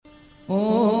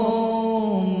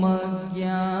ॐ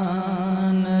अज्ञानतिमिरन्धस्य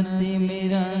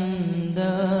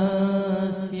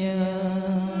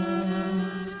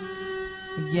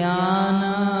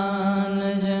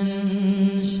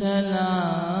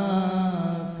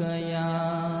ज्ञानाञ्जनशलाकया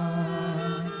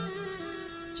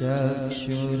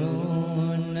चक्षुरुन्मीलितं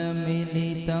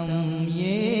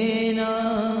येन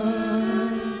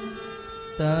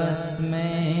तस्मै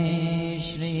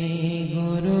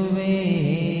श्रीगुरुवे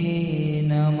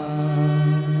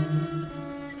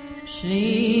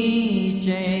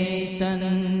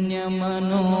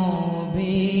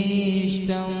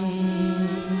श्रीचैतन्यमनोभीष्टं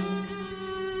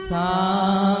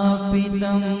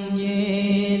स्थापितं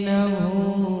येन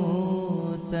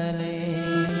भूतले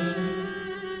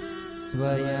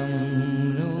स्वयं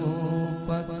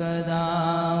रूपकदा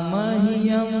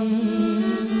मह्यं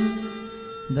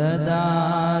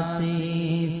ददाति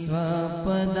स्वपदान्तिकम्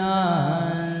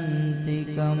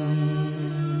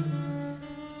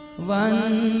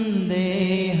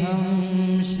वन्देऽहं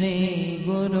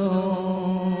श्रीगुरो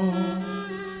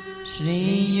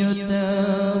श्रीयुतपदकमलं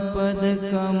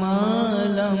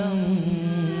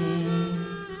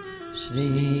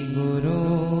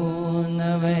श्रीगुरून्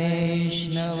वैष्णवमाश्च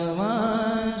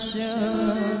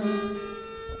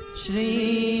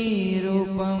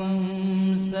श्रीरूपं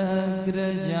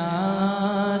सग्रजातं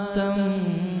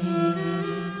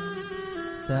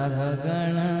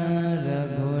सहगण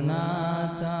रघुनाथान्वितं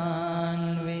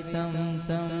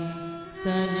तं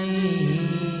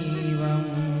सजीवम्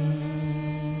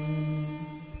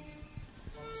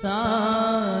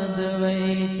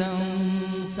साद्वैतं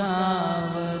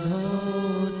सावधूतं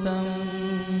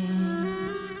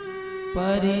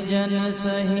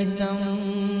परिजनसहितं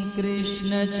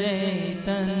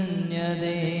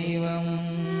कृष्णचैतन्यदेवं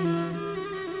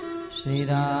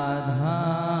श्रीराधा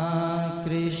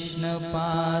कृष्णपादान्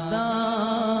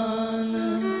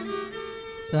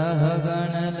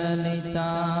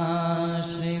सहगणललिता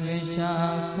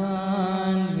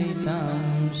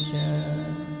श्रीविशाखान्वितांश्च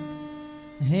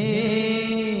हे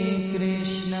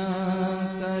कृष्ण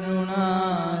करुणा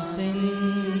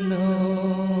सिन्धो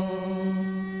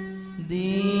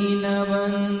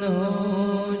दीनबन्धो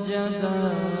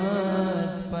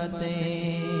जगत्पते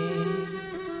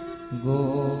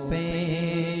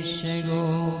गोपेश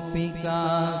गोपिकान्त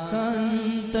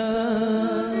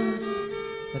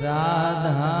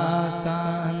राधाकान्त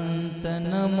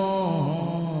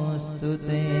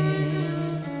नमोऽस्तुते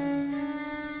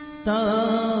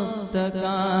तप्तकाञ्चन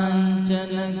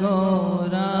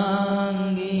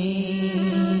गौराङ्गी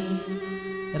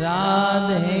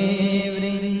राधे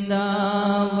वृन्दावनेश्वरी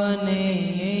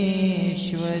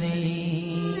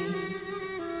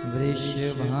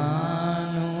वृषभानुसुते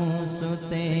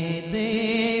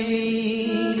देवी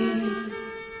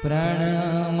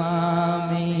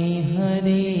प्रणमामि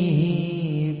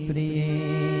हरिप्रिये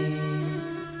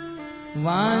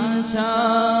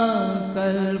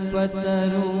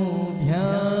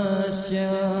वाञ्छाकल्पतरुभ्यश्च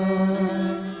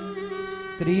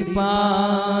कृपा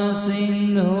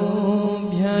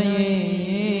सिन्धुभ्य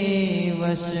एव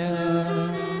च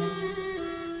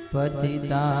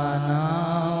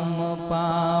पतितानां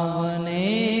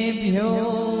पावनेभ्यो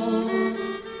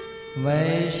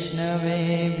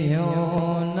वैष्णवेभ्यो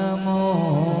नमो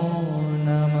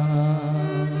नमः।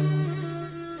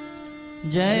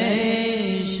 जय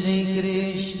श्री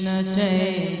कृष्ण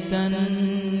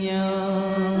चैतन्य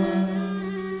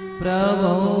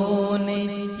प्रभु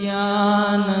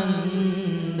नित्यानंद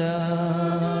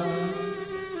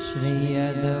श्री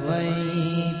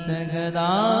अद्वैत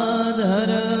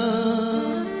गदाधर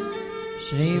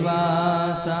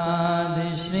श्रीवासादि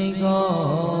श्री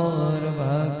गौर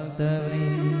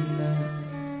भक्तवृंद।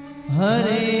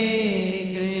 हरे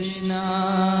कृष्णा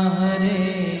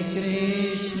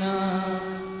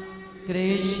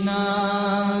कृष्णा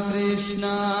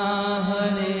कृष्णा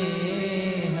हरे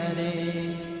हरे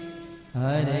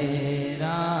हरे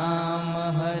राम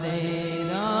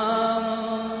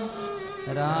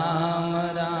राम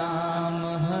राम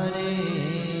हरे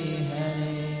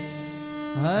हरे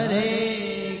हरे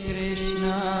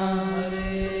कृष्णा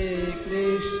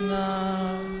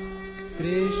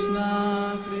कृष्णा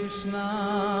कृष्णा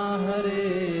हरे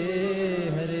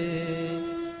हरे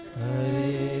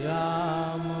हरे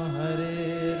राम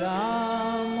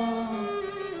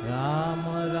राम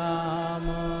राम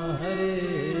हरे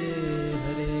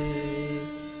हरे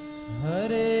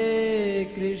हरे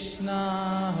कृष्णा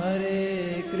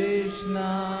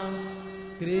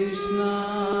कृष्णा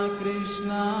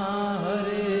कृष्णा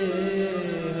हरे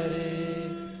हरे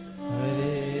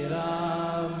हरे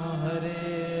राम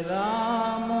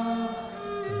राम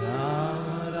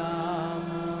राम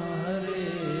हरे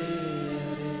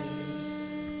हरे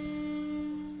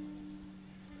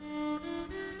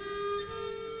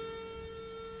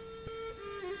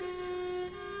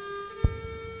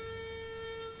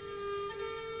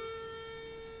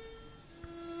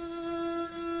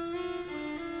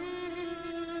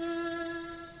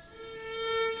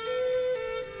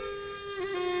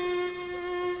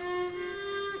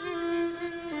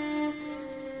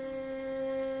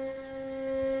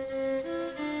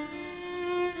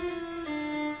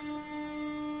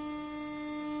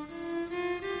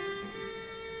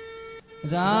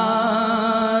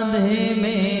राधे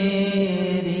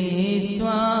मेरी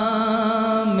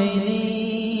स्वामिनी,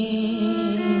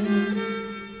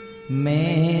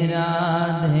 मैं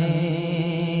राधे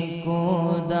को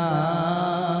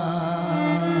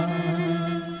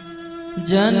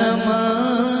जन्म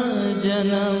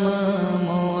जन्म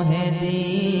मोहे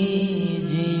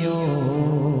दीजियो,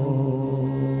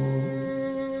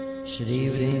 श्री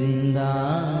वृंदावनवा।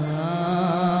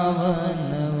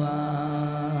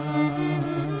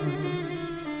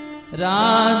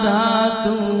 राधा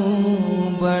तू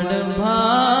बड़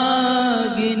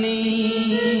भागिनी,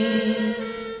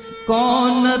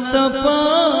 कौन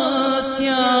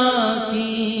तपस्या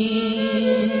की,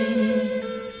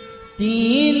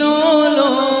 तीनों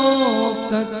लोक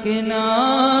के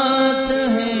नाथ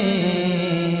है,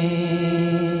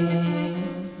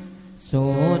 सो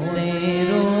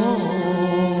तेरो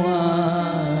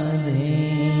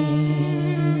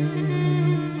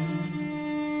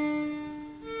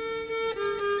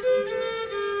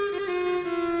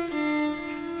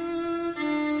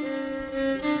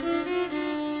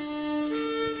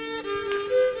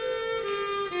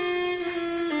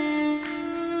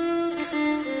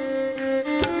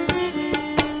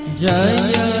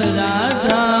जय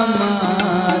राधा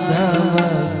माधव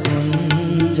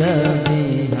कुंज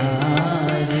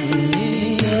बिहारी,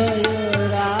 जय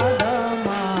राधा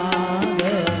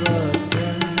माधव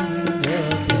कुंज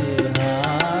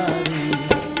बिहारी,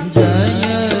 जय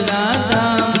राधा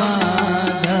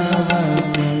माधव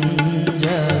कुंज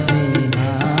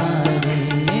बिहारी।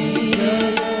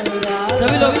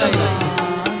 सभी लोग गाइए।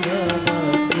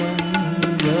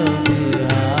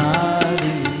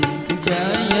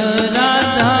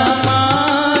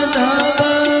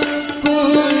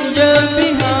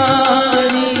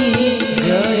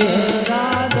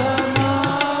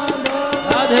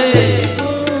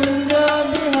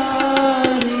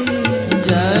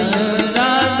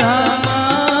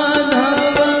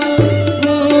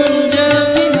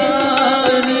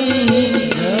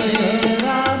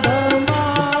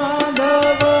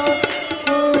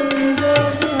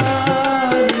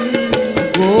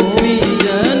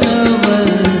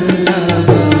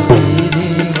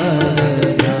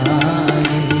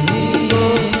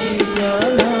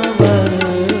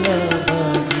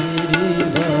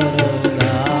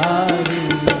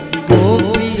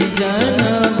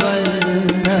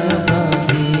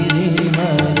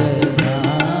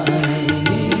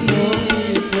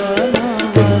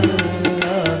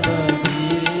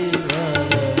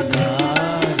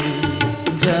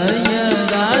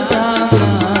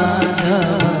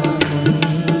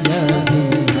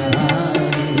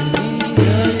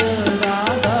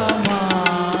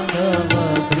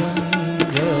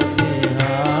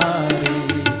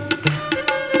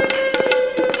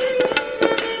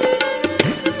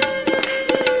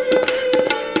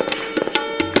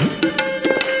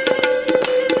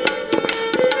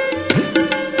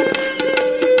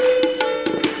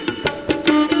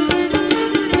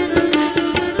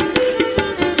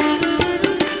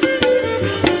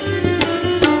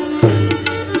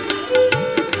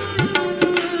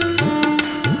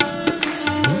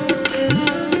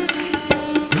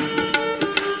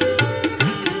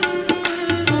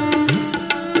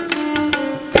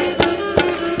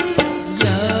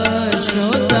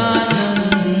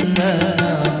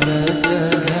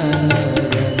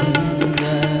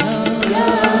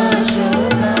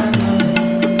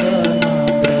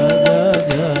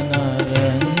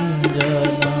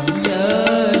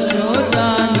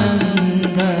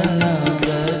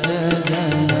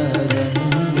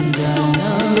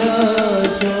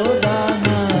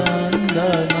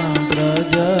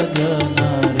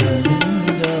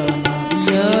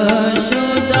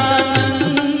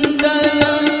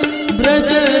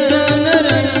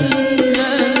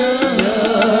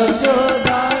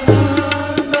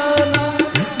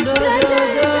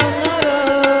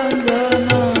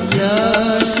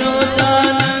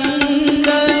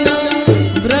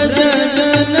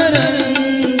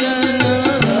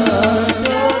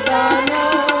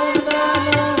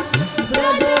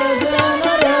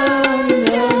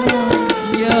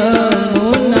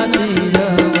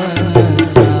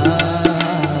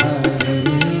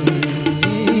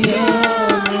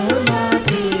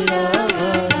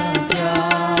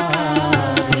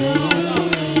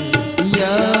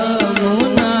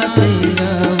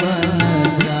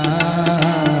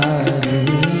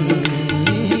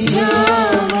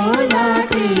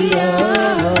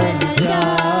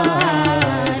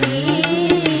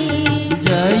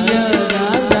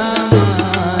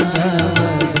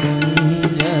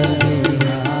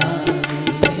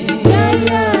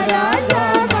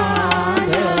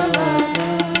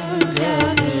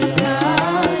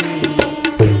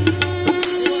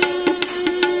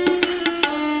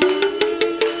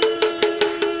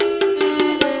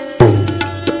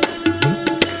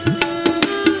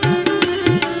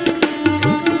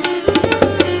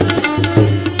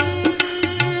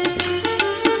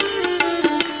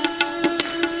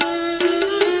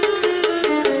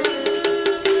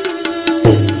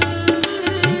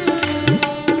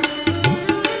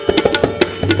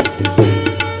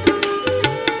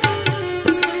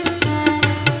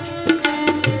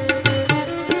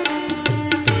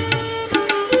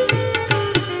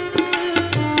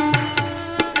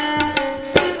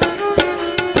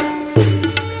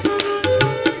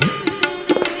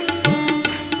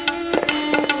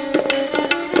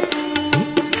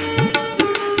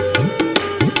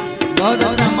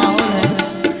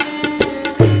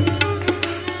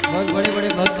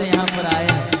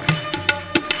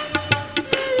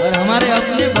 और हमारे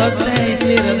अपने भक्त हैं,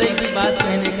 इसलिए हृदय की बात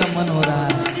कहने का मन हो रहा है।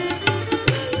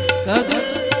 कह दो,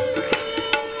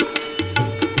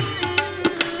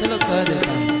 चलो कह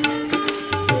देता हूं।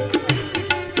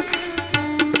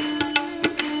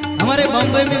 हमारे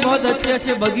बम्बई में बहुत अच्छे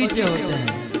अच्छे बगीचे होते हैं,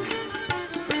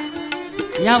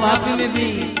 यहाँ वापी में भी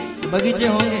बगीचे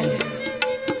होंगे।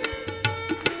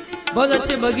 बहुत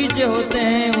अच्छे बगीचे होते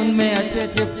हैं, उनमें अच्छे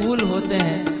अच्छे फूल होते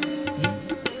हैं,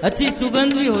 अच्छी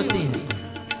सुगंध भी होती है।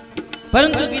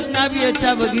 परंतु कितना भी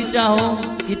अच्छा बगीचा हो,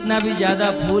 कितना भी ज्यादा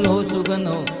फूल हो, सुगंध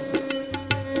हो,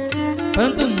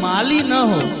 परंतु माली न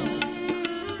हो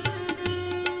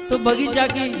तो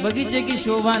बगीचे की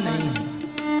शोभा नहीं है।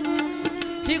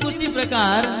 ठीक उसी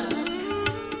प्रकार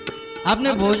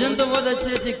आपने भोजन तो बहुत अच्छे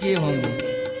अच्छे किए होंगे।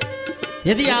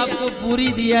 यदि आपको पूरी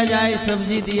दिया जाए,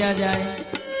 सब्जी दिया जाए,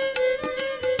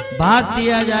 भात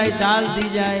दिया जाए, दाल दी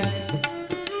जाए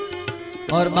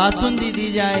और बासुंदी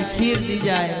दी जाए, खीर दी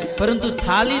जाए, परंतु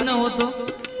थाली न हो तो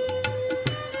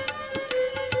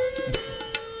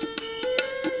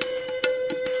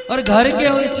और घर के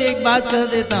हो, इसलिए एक बात कह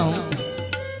देता हूं,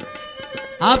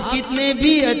 आप कितने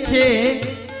भी अच्छे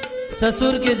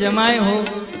ससुर के जमाए हो,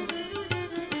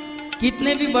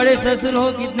 कितने भी बड़े ससुर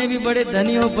हो, कितने भी बड़े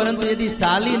धनी हो, परंतु यदि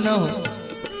साली न हो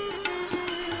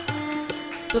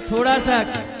तो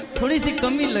थोड़ी सी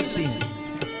कमी लगती है।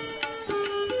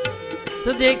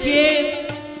 तो देखिए,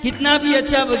 कितना भी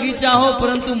अच्छा बगीचा हो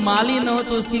परंतु माली न हो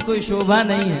तो उसकी कोई शोभा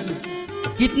नहीं है।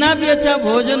 कितना भी अच्छा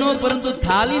भोजन हो परंतु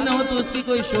थाली न हो तो उसकी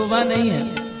कोई शोभा नहीं है।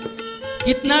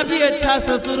 कितना भी अच्छा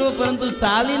ससुर हो परंतु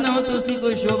साली न हो तो उसकी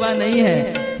कोई शोभा नहीं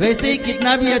है। वैसे ही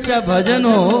कितना भी अच्छा भजन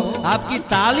हो, आपकी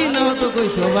ताली न हो तो कोई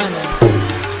शोभा नहीं।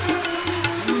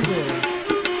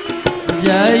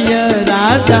 जय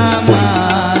राधा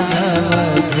माधव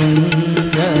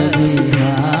कुंज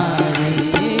बिहारी,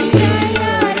 जय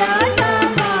राधा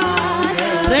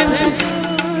माधव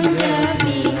कुंज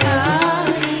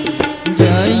बिहारी,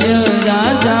 जय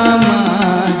राधा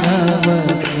माधव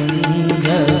कुंज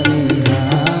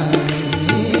बिहारी,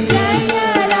 जय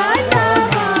राधा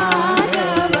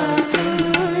माधव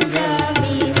कुंज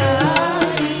बिहारी,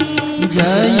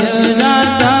 जय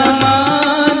राधा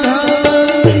माधव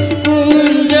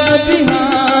कुंज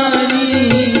बिहारी,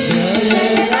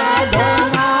 जय राधा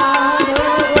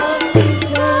माधव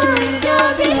कुंज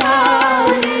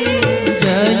बिहारी,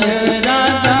 जय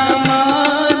राधा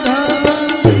माधव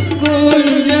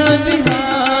कुंज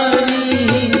बिहारी,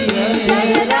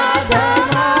 जय राधा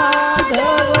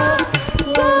माधव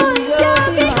कुंज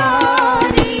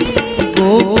बिहारी,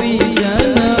 गोपी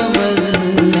जन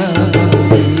वल्लभ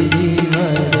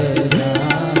गिरिवर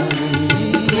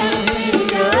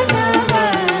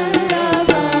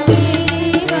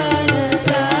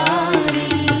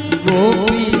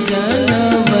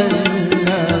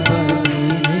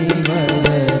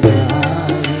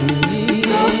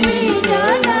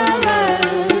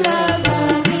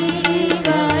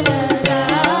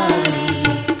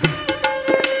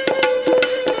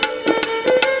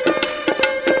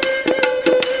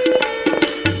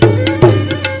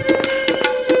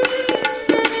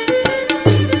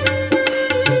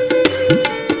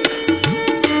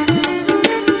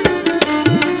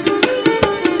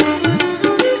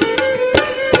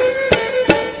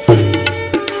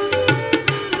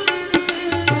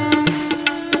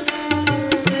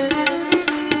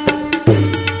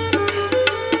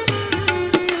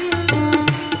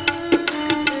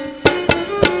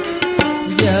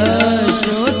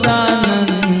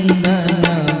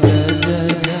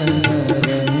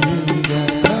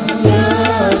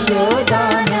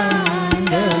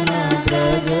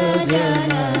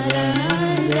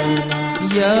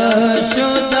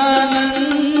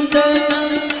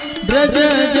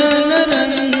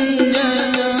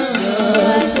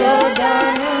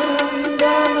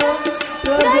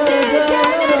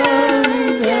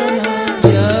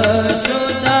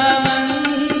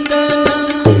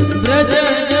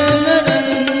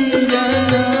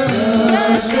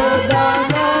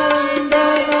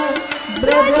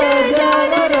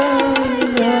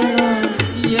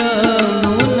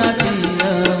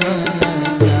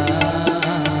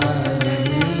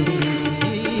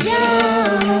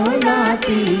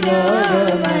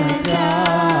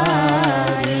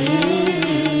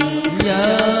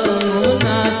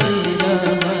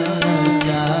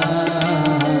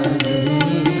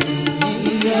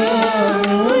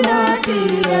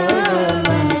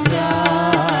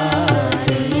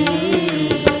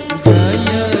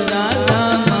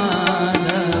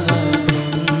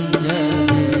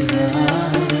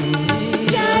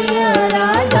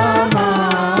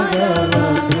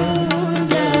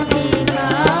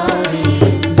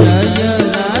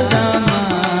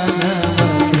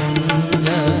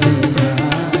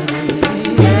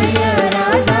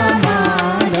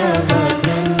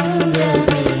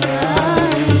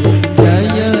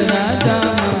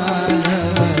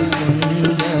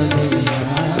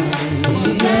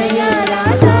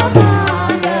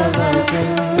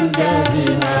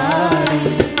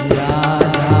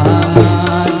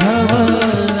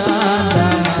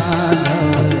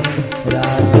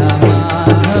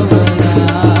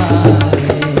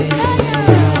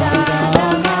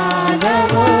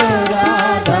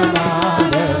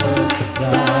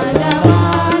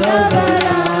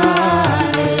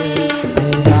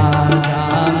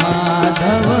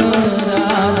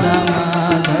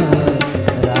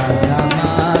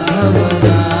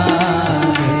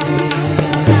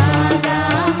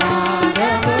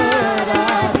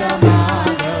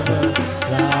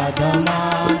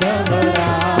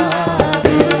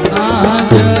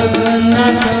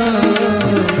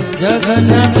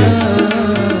जगन्नाथ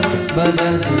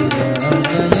बलदेवा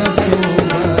जय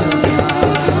सुभद्रा।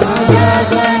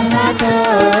 जगन्नाथ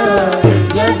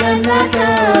जगन्नाथ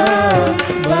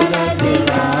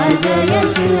बलदेवा जय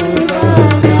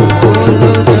सुभद्रा।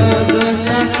 बोलो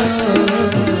जगन्नाथ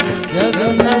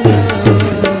जगन्नाथ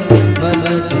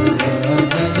बलदेवा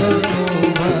जय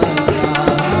सुभद्रा।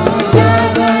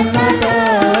 जगन्नाथ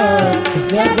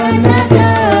जगन्नाथ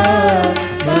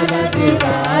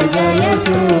बलदेवा जय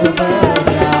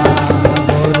सुभद्रा।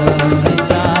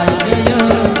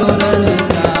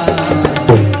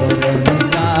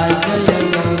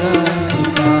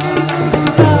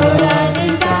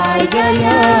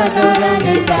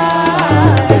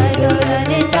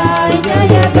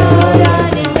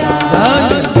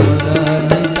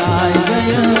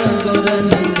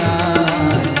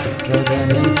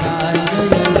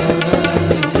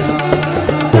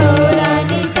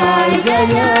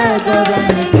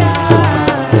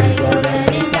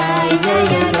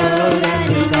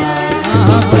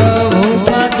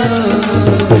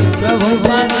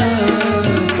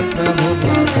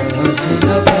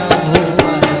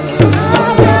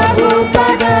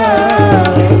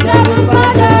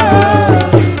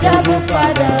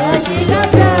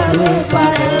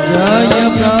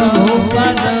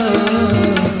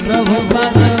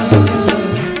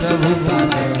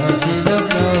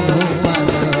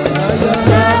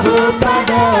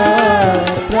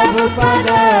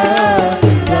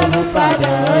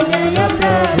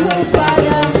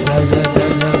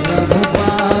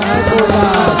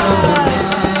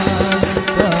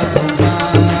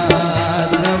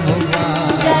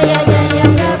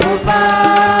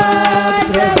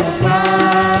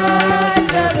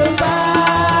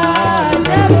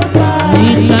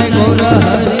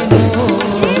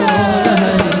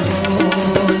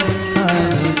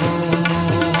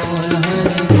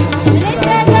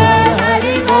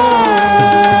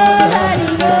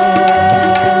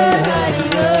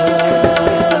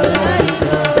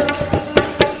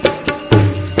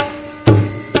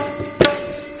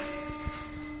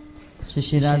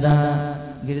 श्री राधा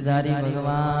गिरधारी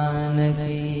भगवान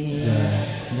की,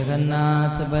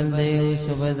 जगन्नाथ बलदेव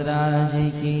सुभद्रा जी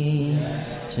की,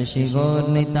 शशि गौर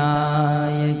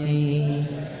निताय की,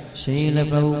 श्रील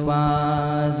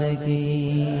प्रभुपाद की।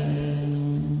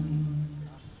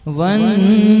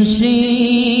 वंशी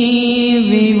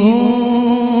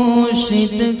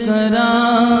विभूषित करा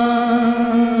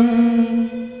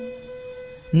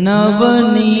नवनीरदाभा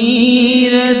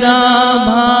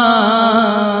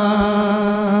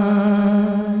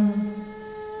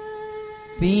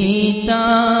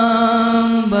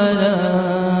पीतांबर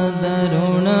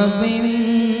दरुणबिंब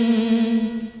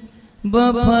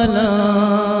बफलधरोष्ठा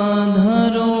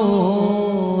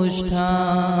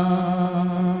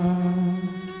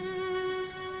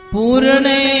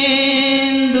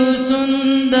पूर्णेन्दु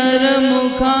सुंदर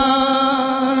मुखा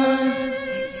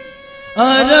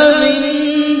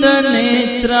अरविंद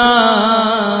नेत्रा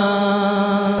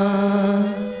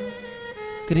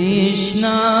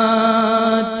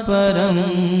कृष्णात् परं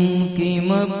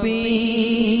किमपि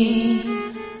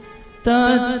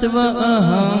तत्व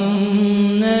अहं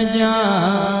न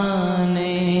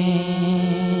जाने।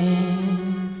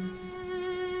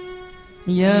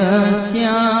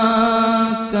 यस्या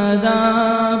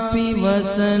कदापि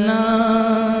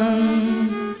वसनान्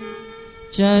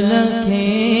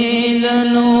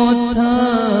चलखेलनोत्थ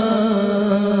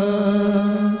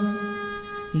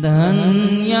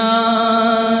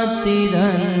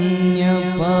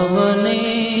धन्यातिधन्यपवने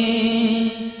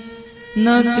न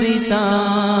कृतार्थमानि।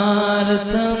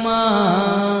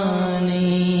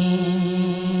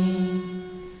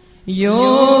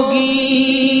 योगी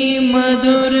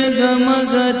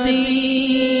मधुर्गमगति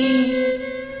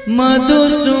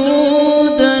मधुसूदनोऽपि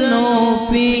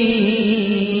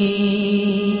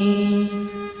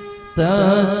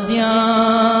तस्या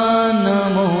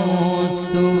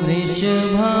नमोऽस्तु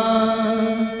वृषभा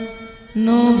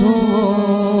नो भुवो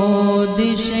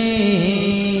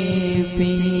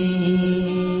दिशेऽपि।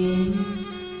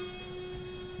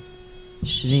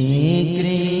 श्री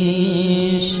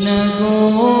कृष्ण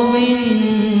गोविंद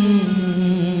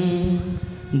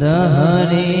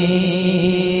हरे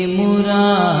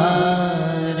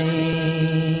मुरारे,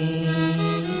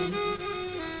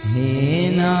 हे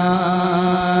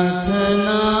नाथ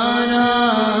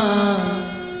नारायण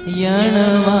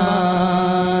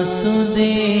वासुदेव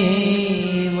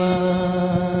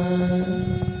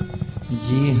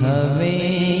जिहवे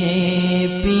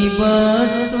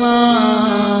बस्त्वा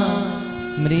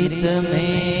मृतमेतदेव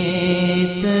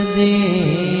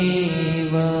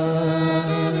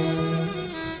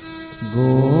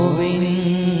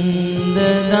गोविन्द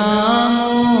दामोदर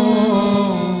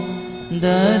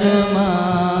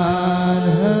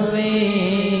माधवेति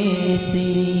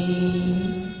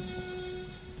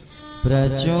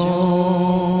प्रचोदिताये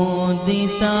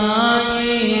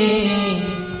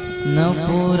न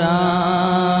पुरा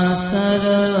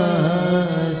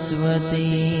सरस्वती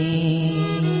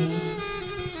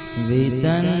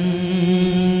वितन्वताज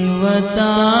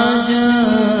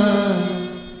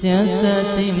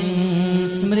सतीं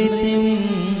स्मृतिं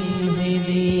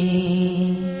हृदि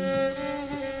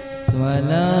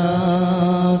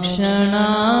स्वलक्षणा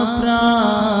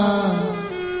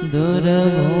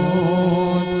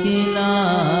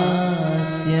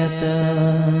प्रादुर्भूत्किलास्यत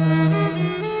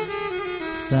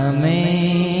समे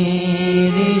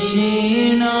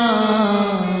ऋषीणा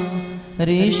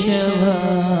ऋषभ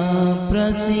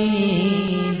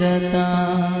प्रसीदता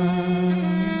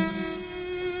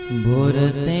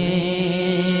भूर्तेर्महद्भिः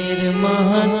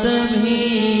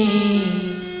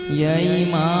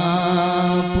यैमा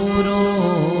पुरो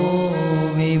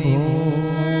विभो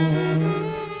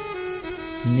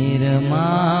निर्मायशेते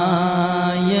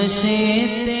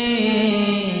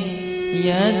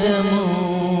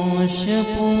यदमुष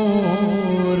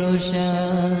पुरुष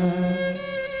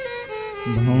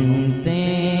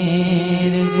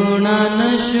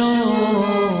भुङ्क्तेर्गुणनशो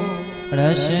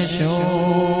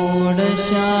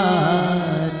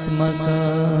षोडशात्मक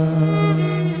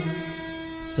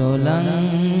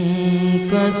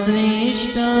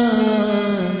सोलङ्कसृष्ट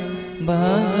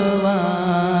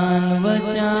भगवान्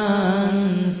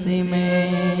वचांसि मे।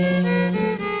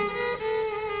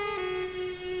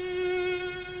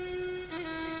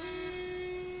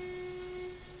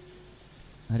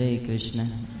 हरे कृष्ण।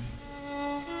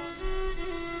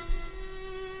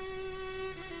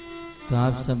 तो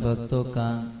आप सब भक्तों का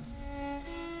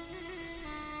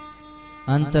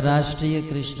अंतर्राष्ट्रीय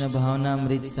कृष्ण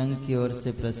भावनामृत संघ की ओर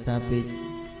से प्रस्थापित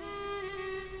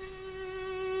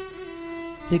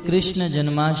श्री कृष्ण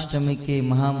जन्माष्टमी के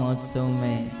महामहोत्सव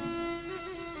में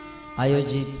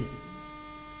आयोजित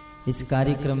इस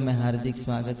कार्यक्रम में हार्दिक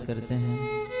स्वागत करते हैं।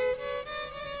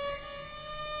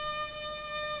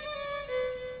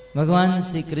 भगवान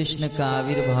श्री कृष्ण का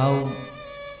आविर्भाव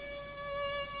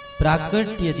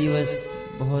प्राकट्य दिवस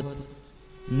बहुत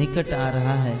निकट आ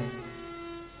रहा है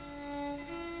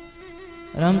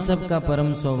और हम सबका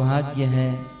परम सौभाग्य है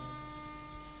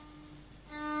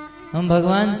हम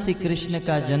भगवान श्री कृष्ण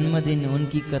का जन्मदिन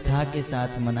उनकी कथा के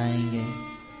साथ मनाएंगे।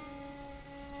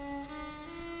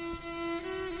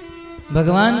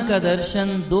 भगवान का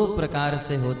दर्शन दो प्रकार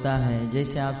से होता है,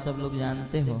 जैसे आप सब लोग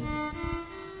जानते हो।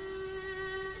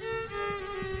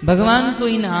 भगवान को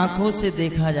इन आंखों से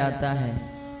देखा जाता है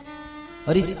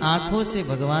और इस आंखों से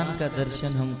भगवान का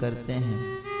दर्शन हम करते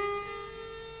हैं,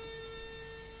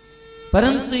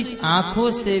 परंतु इस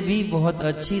आंखों से भी बहुत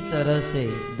अच्छी तरह से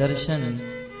दर्शन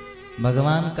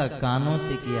भगवान का कानों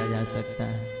से किया जा सकता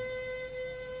है।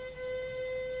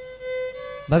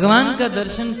 भगवान का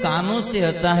दर्शन कानों से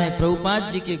होता है। प्रभुपाद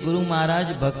जी के गुरु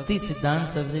महाराज भक्ति सिद्धांत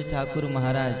सरस्वती ठाकुर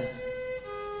महाराज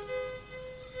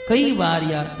कई बार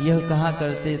यह कहा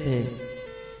करते थे,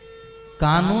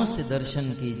 कानों से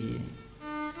दर्शन कीजिए।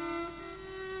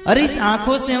 और इस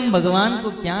आंखों से हम भगवान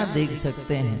को क्या देख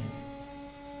सकते हैं?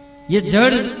 ये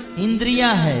जड़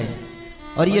इंद्रियां है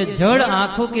और ये जड़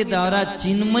आंखों के द्वारा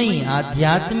चिन्मयी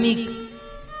आध्यात्मिक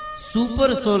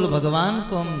सुपर सोल भगवान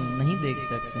को हम नहीं देख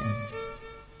सकते हैं।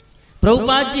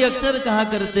 प्रभुपाद जी अक्सर कहा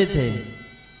करते थे,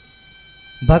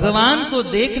 भगवान को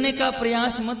देखने का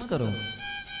प्रयास मत करो,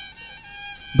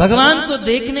 भगवान को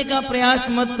देखने का प्रयास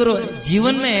मत करो।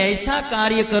 जीवन में ऐसा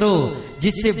कार्य करो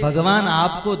जिससे भगवान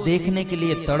आपको देखने के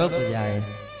लिए तड़प जाए,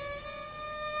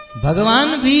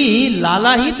 भगवान भी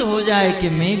लालायित हो जाए कि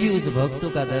मैं भी उस भक्त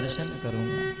का दर्शन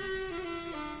करूंगा।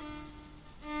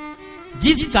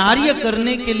 जिस कार्य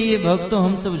करने के लिए भक्तों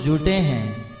हम सब जुटे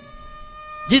हैं,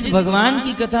 जिस भगवान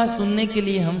की कथा सुनने के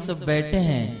लिए हम सब बैठे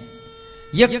हैं,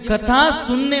 यह कथा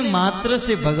सुनने मात्र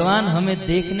से भगवान हमें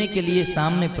देखने के लिए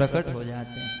सामने प्रकट हो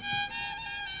जाते हैं।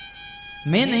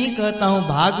 मैं नहीं कहता हूं,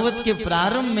 भागवत के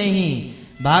प्रारंभ में ही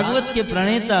भागवत के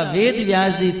प्रणेता वेद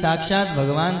व्यास जी साक्षात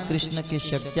भगवान कृष्ण के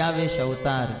शक्त्यावेश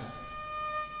अवतार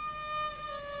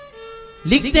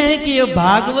लिखते हैं कि यह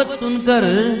भागवत सुनकर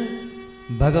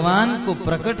भगवान को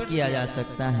प्रकट किया जा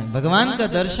सकता है, भगवान का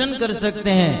दर्शन कर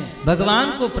सकते हैं,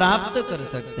 भगवान को प्राप्त कर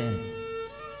सकते हैं।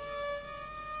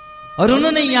 और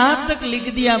उन्होंने यहां तक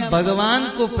लिख दिया, भगवान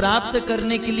को प्राप्त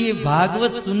करने के लिए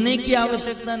भागवत सुनने की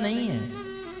आवश्यकता नहीं है,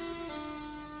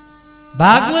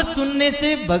 भागवत सुनने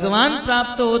से भगवान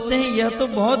प्राप्त होते हैं, यह तो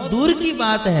बहुत दूर की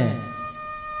बात है।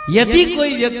 यदि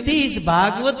कोई व्यक्ति इस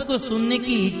भागवत को सुनने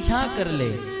की इच्छा कर ले,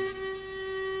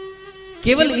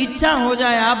 केवल इच्छा हो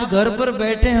जाए, आप घर पर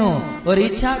बैठे हो और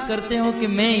इच्छा करते हो कि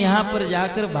मैं यहां पर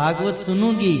जाकर भागवत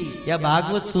सुनूंगी या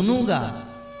भागवत सुनूंगा,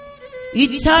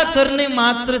 इच्छा करने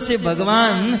मात्र से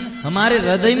भगवान हमारे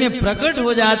हृदय में प्रकट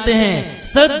हो जाते हैं।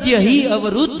 सद्य ही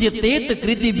अवरुद्ध तेत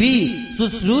कृति भी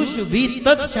शुश्रूष भी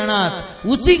तत्क्षणात्,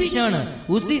 उसी क्षण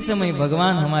उसी समय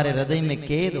भगवान हमारे हृदय में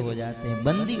कैद हो जाते हैं,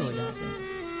 बंदी हो जाते हैं।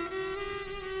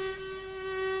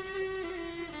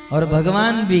 और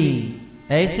भगवान भी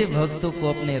ऐसे भक्तों को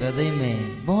अपने हृदय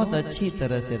में बहुत अच्छी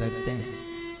तरह से रखते हैं।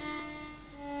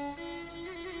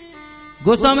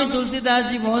 गोस्वामी तुलसीदास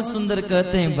जी बहुत सुंदर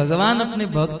कहते हैं, भगवान अपने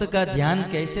भक्त का ध्यान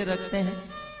कैसे रखते हैं।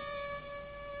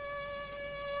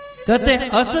 कहते हैं,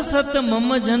 अस सत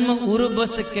मम जन्म उर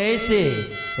बस कैसे,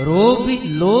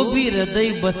 लोभी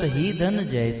हृदय बस ही धन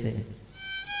जैसे।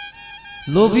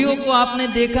 लोभियों को आपने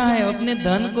देखा है, अपने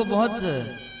धन को बहुत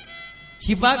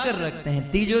छिपा कर रखते हैं,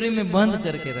 तिजोरी में बंद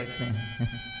करके रखते हैं।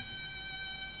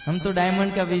 हम तो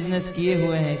डायमंड का बिजनेस किए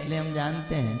हुए हैं, इसलिए हम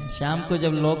जानते हैं। शाम को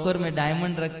जब लॉकर में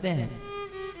डायमंड रखते हैं,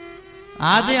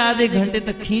 आधे आधे घंटे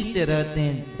तक खींचते रहते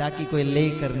हैं ताकि कोई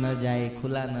लेकर न जाए,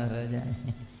 खुला न रह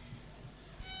जाए।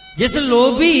 जैसे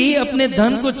लोभी अपने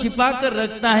धन को छिपा कर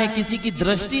रखता है, किसी की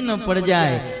दृष्टि न पड़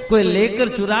जाए, कोई लेकर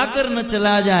चुरा कर न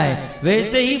चला जाए,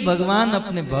 वैसे ही भगवान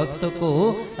अपने भक्त को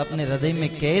अपने हृदय में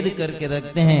कैद करके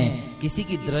रखते हैं, किसी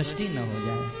की दृष्टि न हो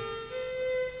जाए।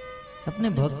 अपने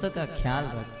भक्त का ख्याल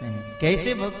रखते हैं।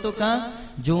 कैसे भक्तों का?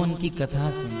 जो उनकी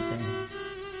कथा सुनते हैं।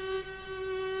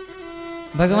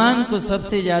 भगवान को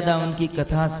सबसे ज्यादा उनकी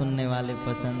कथा सुनने वाले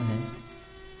पसंद है,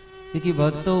 क्योंकि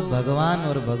भक्तों, भगवान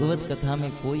और भगवत कथा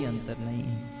में कोई अंतर नहीं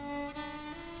है।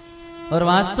 और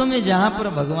वास्तव में जहां पर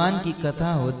भगवान की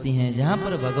कथा होती है, जहां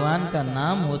पर भगवान का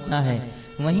नाम होता है,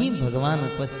 वहीं भगवान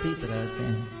उपस्थित रहते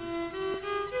हैं।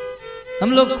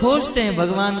 हम लोग खोजते हैं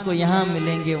भगवान को, यहां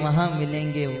मिलेंगे, वहां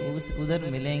मिलेंगे, उधर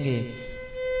मिलेंगे।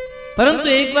 परंतु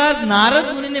एक बार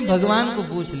नारद मुनि ने भगवान को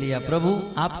पूछ लिया, प्रभु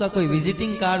आपका कोई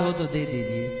विजिटिंग कार्ड हो तो दे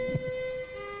दीजिए।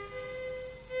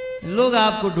 लोग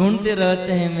आपको ढूंढते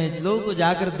रहते हैं, मैं लोगों को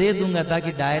जाकर दे दूंगा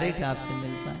ताकि डायरेक्ट आपसे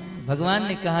मिल पाए। भगवान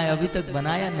ने कहा अभी तक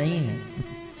बनाया नहीं है,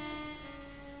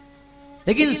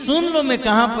 लेकिन सुन लो मैं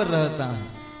कहां पर रहता हूं।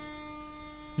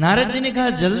 नारद जी ने कहा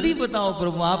जल्दी बताओ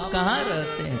प्रभु, आप कहां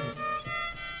रहते हैं।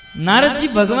 नारद जी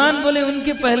भगवान बोले,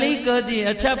 उनके पहले ही कह दिए,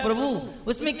 अच्छा प्रभु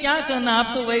उसमें क्या कहना,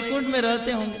 आप तो वैकुंठ में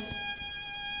रहते होंगे।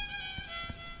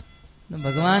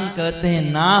 भगवान कहते हैं,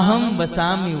 ना हम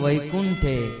बसामी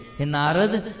वैकुंठे, हे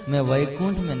नारद मैं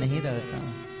वैकुंठ में नहीं रहता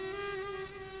हूं।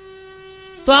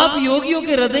 तो आप योगियों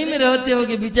के हृदय में रहते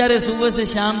होगे। बेचारे सुबह से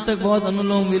शाम तक बहुत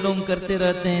अनुलोम विलोम करते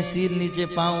रहते हैं, सिर नीचे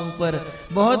पांव ऊपर,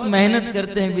 बहुत मेहनत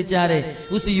करते हैं बेचारे,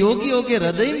 उस योगियों के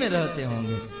हृदय में रहते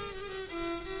होंगे।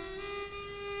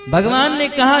 भगवान ने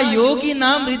कहा योगी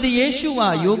नाम हृदयेषु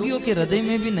वा, योगियों के हृदय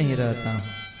में भी नहीं रहता।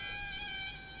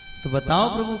 तो बताओ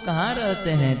प्रभु कहां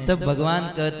रहते हैं। तब भगवान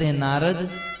कहते हैं, नारद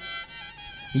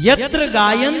यत्र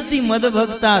गायन्ति मद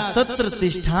भक्ता तत्र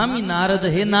तिष्ठामि नारद।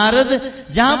 हे नारद,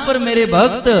 जहां पर मेरे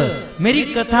भक्त मेरी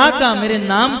कथा का, मेरे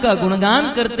नाम का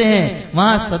गुणगान करते हैं,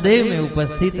 वहां सदैव मैं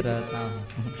उपस्थित रहता हूं।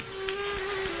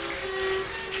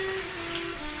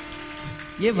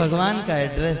 ये भगवान का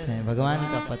एड्रेस है, भगवान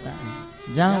का पता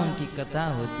है, जहां उनकी कथा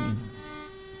होती है।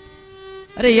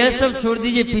 अरे यह सब छोड़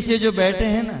दीजिए, पीछे जो बैठे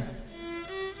हैं ना,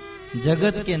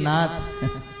 जगत के नाथ,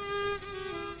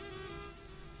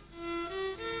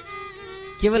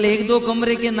 केवल एक दो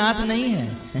कमरे के नाथ नहीं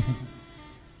है।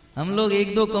 हम लोग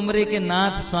एक दो कमरे के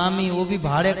नाथ स्वामी, वो भी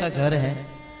भाड़े का घर है,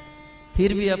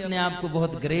 फिर भी अपने आप को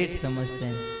बहुत ग्रेट समझते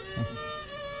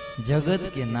हैं।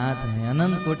 जगत के नाथ हैं,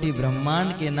 अनंत कोटि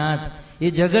ब्रह्मांड के नाथ।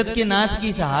 ये जगत के नाथ की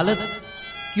इस हालत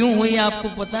क्यों हुई आपको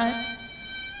पता है?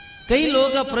 कई लोगों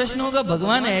का प्रश्न होगा,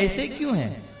 भगवान ऐसे क्यों है?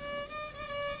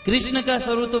 कृष्ण का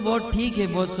स्वरूप तो बहुत ठीक है,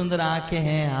 बहुत सुंदर आंखें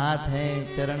हैं, हाथ है,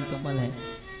 चरण कमल है।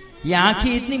 ये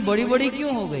आंखें इतनी बड़ी बड़ी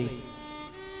क्यों हो गई?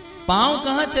 पांव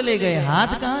कहां चले गए,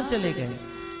 हाथ कहां चले गए?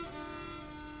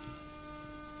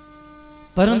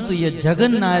 परंतु ये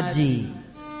जगन्नाथ जी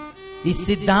इस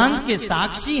सिद्धांत के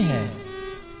साक्षी हैं।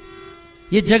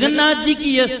 ये जगन्नाथ जी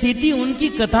की यह स्थिति उनकी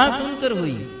कथा सुनकर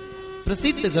हुई,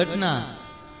 प्रसिद्ध घटना।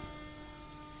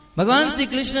 भगवान श्री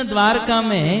कृष्ण द्वारका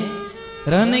में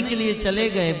रहने के लिए चले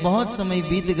गए, बहुत समय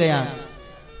बीत गया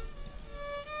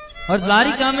और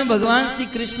द्वारिका में भगवान श्री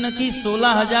कृष्ण की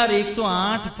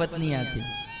 16,108 पत्नियां थी।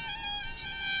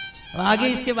 आगे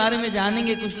इसके बारे में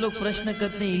जानेंगे। कुछ लोग प्रश्न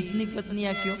करते हैं, इतनी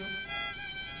पत्नियां क्यों?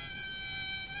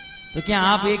 तो क्या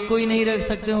आप एक को ही नहीं रख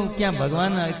सकते हो? क्या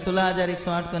भगवान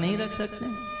 16,108 को नहीं रख सकते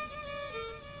हैं?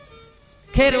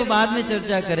 खैर वो बाद में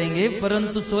चर्चा करेंगे,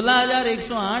 परंतु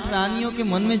 16,108 रानियों के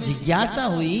मन में जिज्ञासा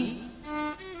हुई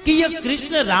कि यह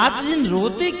कृष्ण रात दिन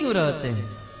रोते क्यों रहते हैं।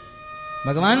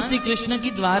 भगवान श्री कृष्ण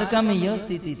की द्वारका में यह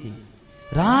स्थिति थी,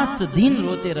 रात दिन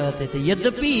रोते रहते थे।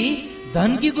 यद्यपि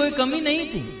धन की कोई कमी नहीं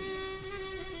थी,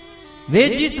 वे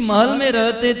जिस महल में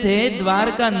रहते थे,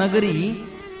 द्वारका नगरी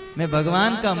में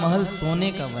भगवान का महल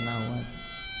सोने का बना हुआ था।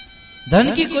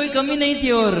 धन की कोई कमी नहीं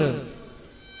थी और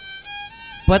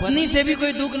पत्नी से भी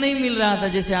कोई दुख नहीं मिल रहा था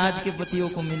जैसे आज के पतियों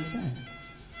को मिलता है।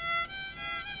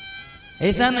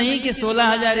 ऐसा नहीं कि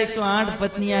 16,108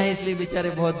 पत्नियां हैं इसलिए बेचारे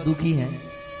बहुत दुखी हैं।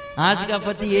 आज का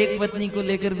पति एक पत्नी को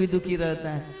लेकर भी दुखी रहता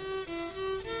है।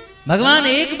 भगवान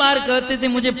एक बार कहते थे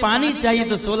मुझे पानी चाहिए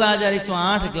तो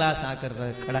 16,108 ग्लास आकर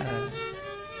खड़ा रहा।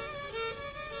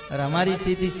 और हमारी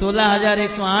स्थिति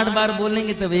 16,108 बार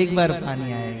बोलेंगे तब एक बार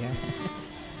पानी आएगा।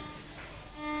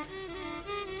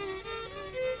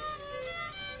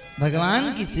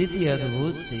 भगवान की स्थिति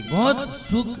अद्भुत थी, बहुत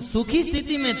सुखी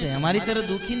स्थिति में थे, हमारी तरह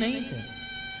दुखी नहीं थे,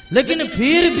 लेकिन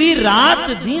फिर भी रात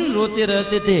दिन रोते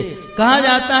रहते थे। कहा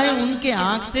जाता है उनके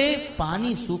आंख से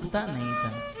पानी सूखता नहीं था।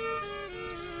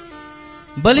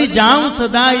 बलि जाऊं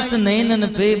सदा इस नैनन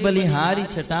पे, बलिहारी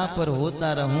छटा पर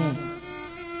होता रहूं,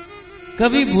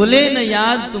 कभी भूले न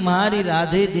याद तुम्हारी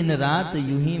राधे, दिन रात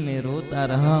यूं ही मैं रोता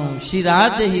रहा हूं। श्री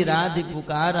राधे ही राधे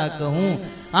पुकारा कहूं,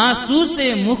 आंसू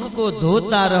से मुख को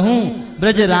धोता रहूं,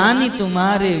 ब्रजरानी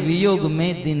तुम्हारे वियोग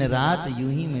में दिन रात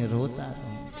यूं ही मैं रोता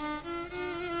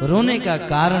रहूं। रोने का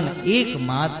कारण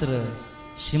एकमात्र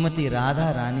श्रीमती राधा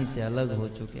रानी से अलग हो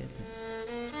चुके थे।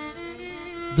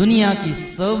 दुनिया की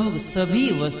सभी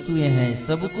वस्तुएं हैं,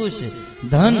 सब कुछ,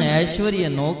 धन ऐश्वर्य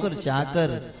नौकर चाकर,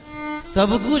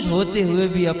 सब कुछ होते हुए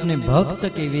भी अपने भक्त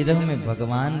के विरह में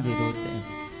भगवान भी रोते हैं।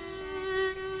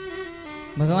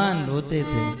 भगवान रोते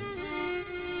थे।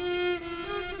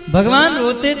 भगवान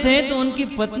रोते थे तो उनकी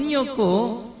पत्नियों को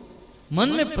मन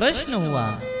में प्रश्न हुआ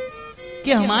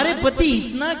कि हमारे पति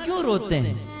इतना क्यों रोते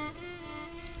हैं।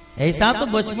 ऐसा तो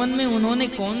बचपन में उन्होंने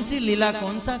कौन सी लीला,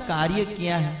 कौन सा कार्य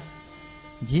किया है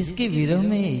जिसके विरह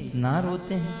में इतना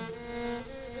रोते हैं।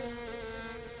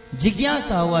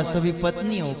 जिज्ञासा हुआ सभी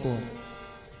पत्नियों को।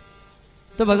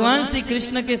 तो भगवान श्री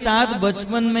कृष्ण के साथ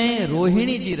बचपन में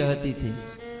रोहिणी जी रहती थी।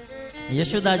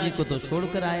 यशोदा जी को तो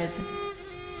छोड़कर आए थे।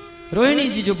 रोहिणी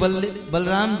जी जो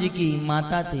बलराम जी की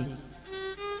माता थी,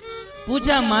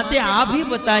 पूछा माते आप ही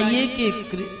बताइए कि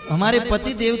हमारे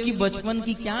पति देव की बचपन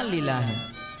की क्या लीला है।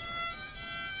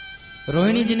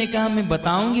 रोहिणी जी ने कहा मैं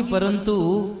बताऊंगी, परंतु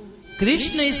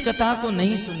कृष्ण इस कथा को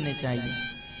नहीं सुनने चाहिए,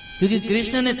 क्योंकि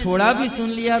कृष्ण ने थोड़ा भी सुन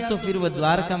लिया तो फिर वह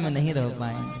द्वारका में नहीं रह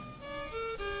पाएंगे।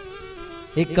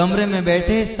 एक कमरे में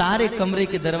बैठे, सारे कमरे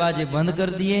के दरवाजे बंद कर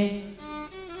दिए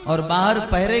और बाहर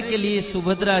पहरे के लिए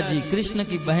सुभद्रा जी कृष्ण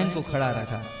की बहन को खड़ा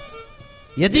रखा।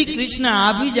 यदि कृष्ण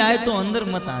आ भी जाए तो अंदर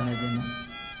मत आने देना।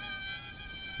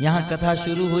 यहां कथा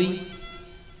शुरू हुई।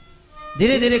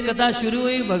 धीरे धीरे कथा शुरू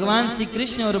हुई। भगवान श्री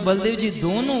कृष्ण और बलदेव जी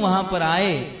दोनों वहां पर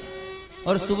आए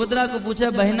और सुभद्रा को पूछा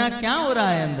बहना क्या हो रहा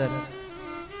है अंदर।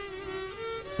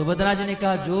 सुभद्रा जी ने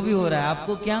कहा जो भी हो रहा है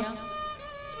आपको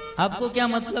क्या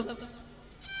मतलब।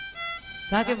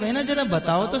 कहा कि बहना जरा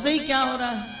बताओ तो सही क्या हो रहा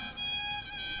है।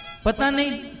 पता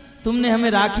नहीं तुमने हमें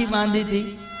राखी बांधी थी,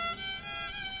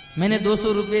 मैंने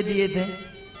 200 रुपए दिए थे,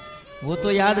 वो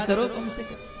तो याद करो कम से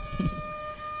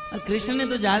कम। कृष्ण ने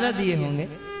तो ज्यादा दिए होंगे।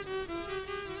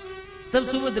 तब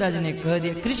सुभद्रा जी ने कह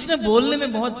दिया, कृष्ण बोलने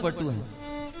में बहुत पटु है।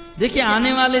 देखिए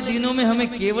आने वाले दिनों में हमें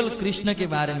केवल कृष्ण के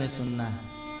बारे में सुनना है,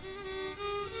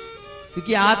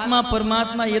 क्योंकि आत्मा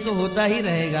परमात्मा ये तो होता ही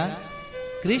रहेगा।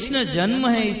 कृष्ण जन्म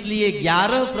है इसलिए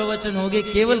 11 प्रवचन हो गए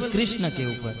केवल कृष्ण के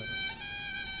ऊपर।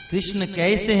 कृष्ण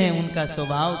कैसे हैं, उनका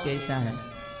स्वभाव कैसा है,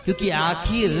 क्योंकि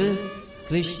आखिर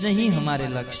कृष्ण ही हमारे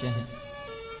लक्ष्य हैं।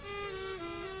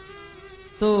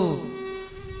 तो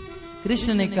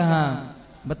कृष्ण ने कहा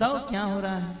बताओ क्या हो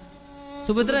रहा है।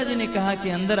 सुभद्रा जी ने कहा कि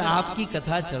अंदर आपकी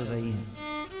कथा चल रही है।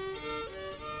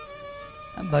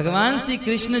 भगवान श्री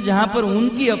कृष्ण जहां पर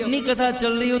उनकी अपनी कथा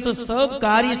चल रही हो तो सब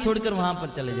कार्य छोड़कर वहां पर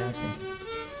चले जाते हैं।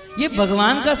 ये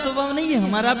भगवान का स्वभाव नहीं है,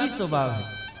 हमारा भी स्वभाव है।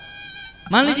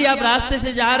 मान लीजिए आप रास्ते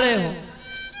से जा रहे हो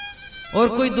और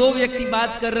कोई दो व्यक्ति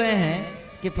बात कर रहे हैं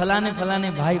कि फलाने फलाने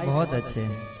भाई बहुत अच्छे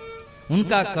हैं,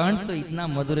 उनका कंठ तो इतना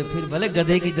मधुर है, फिर भले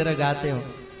गधे की तरह गाते हो,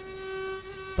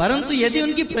 परंतु यदि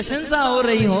उनकी प्रशंसा हो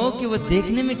रही हो कि वो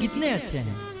देखने में कितने अच्छे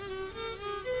हैं,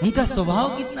 उनका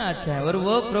स्वभाव कितना अच्छा है, और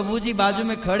वह प्रभु जी बाजू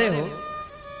में खड़े हो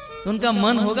तो उनका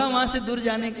मन होगा वहां से दूर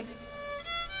जाने के।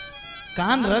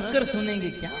 कान रख कर सुनेंगे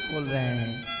क्या बोल रहे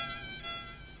हैं।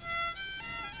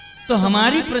 तो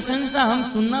हमारी प्रशंसा हम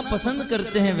सुनना पसंद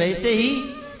करते हैं। वैसे ही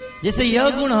जैसे यह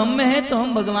गुण हम में है तो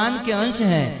हम भगवान के अंश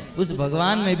हैं, उस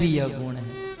भगवान में भी यह गुण है।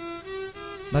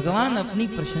 भगवान अपनी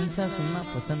प्रशंसा सुनना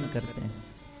पसंद करते हैं।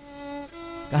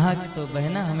 कहा कि तो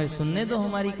बहना हमें सुनने दो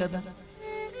हमारी कथा।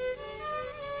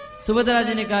 सुभद्रा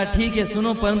जी ने कहा ठीक है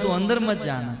सुनो, परंतु अंदर मत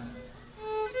जाना।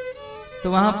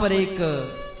 तो वहां पर एक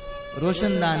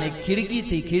रोशनदान, एक खिड़की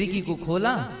थी, खिड़की को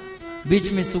खोला,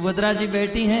 बीच में सुभद्रा जी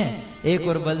बैठी हैं, एक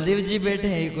और बलदेव जी बैठे,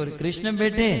 एक और कृष्ण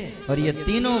बैठे, और ये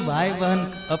तीनों भाई बहन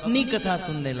अपनी कथा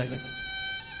सुनने लगे।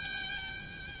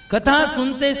 कथा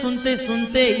सुनते सुनते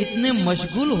सुनते इतने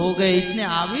मशगूल हो गए, इतने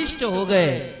आविष्ट हो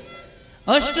गए,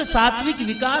 अष्ट सात्विक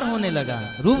विकार होने लगा।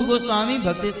 रूप गोस्वामी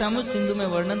भक्तिसामुद्र सिंधु में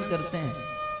वर्णन करते हैं,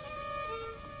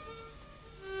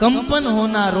 कंपन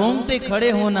होना, रोंगटे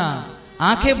खड़े होना,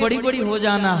 आंखें बड़ी बड़ी हो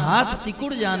जाना, हाथ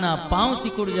सिकुड़ जाना, पांव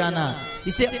सिकुड़ जाना,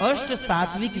 इसे अष्ट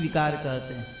सात्विक विकार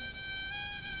कहते हैं।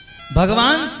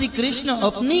 भगवान श्री कृष्ण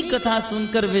अपनी कथा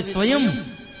सुनकर वे स्वयं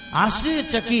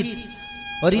आश्चर्यचकित,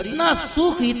 और इतना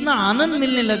सुख, इतना आनंद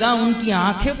मिलने लगा, उनकी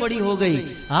आंखें बड़ी हो गई,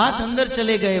 हाथ अंदर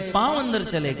चले गए, पांव अंदर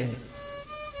चले गए।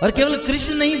 और केवल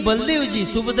कृष्ण नहीं, बलदेव जी,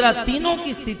 सुभद्रा, तीनों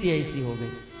की स्थिति ऐसी हो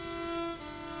गई।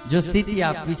 जो स्थिति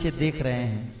आप पीछे देख रहे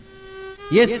हैं,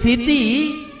 यह स्थिति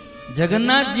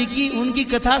जगन्नाथ जी की उनकी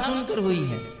कथा सुनकर हुई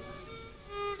है,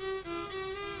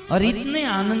 और इतने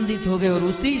आनंदित हो गए। और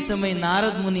उसी समय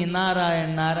नारद मुनि नारायण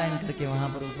नारायण करके वहां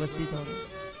पर उपस्थित हो गए।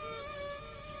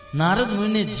 नारद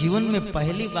मुनि ने जीवन में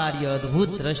पहली बार यह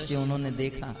अद्भुत दृश्य उन्होंने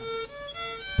देखा,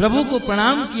 प्रभु को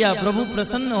प्रणाम किया, प्रभु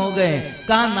प्रसन्न हो गए।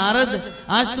 कहा नारद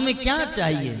आज तुम्हें क्या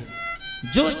चाहिए,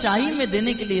 जो चाहिए मैं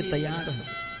देने के लिए तैयार हूं।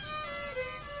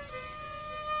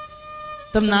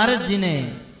 तब नारद जी ने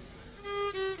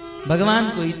भगवान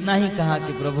को इतना ही कहा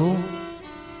कि प्रभु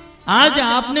आज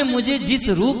आपने मुझे जिस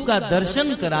रूप का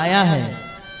दर्शन कराया है,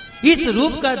 इस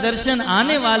रूप का दर्शन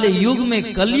आने वाले युग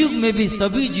में, कलयुग में भी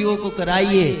सभी जीवों को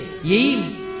कराइए, यही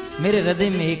मेरे हृदय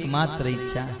में एकमात्र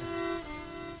इच्छा है।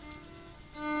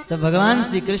 तब भगवान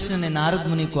श्री कृष्ण ने नारद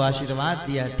मुनि को आशीर्वाद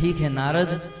दिया, ठीक है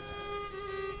नारद,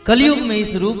 कलयुग में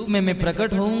इस रूप में मैं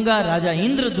प्रकट होऊंगा राजा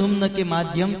इंद्रधुम्न के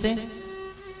माध्यम से,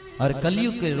 और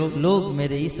कलयुग के लोग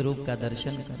मेरे इस रूप का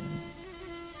दर्शन करेंगे।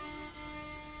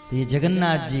 तो ये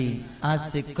जगन्नाथ जी आज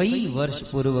से कई वर्ष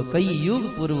पूर्व, कई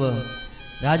युग पूर्व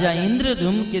राजा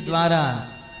इंद्रधुम्न के द्वारा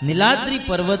नीलाद्रि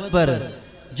पर्वत पर,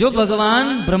 जो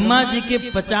भगवान ब्रह्मा जी के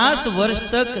 50 वर्ष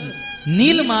तक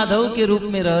नील माधव के रूप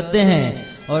में रहते हैं,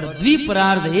 और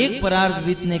द्विपरार्ध, एक परार्ध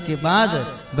बीतने के बाद,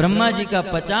 ब्रह्मा जी का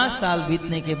 50 साल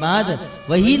बीतने के बाद,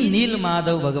 वही नील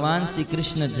माधव भगवान श्री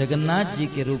कृष्ण जगन्नाथ जी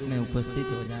के रूप में उपस्थित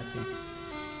हो जाते हैं।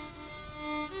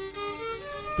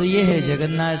 तो ये है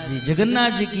जगन्नाथ जी।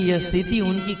 जगन्नाथ जी की यह स्थिति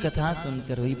उनकी कथा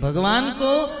सुनकर हुई। भगवान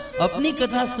को अपनी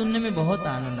कथा सुनने में बहुत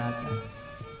आनंद आता है,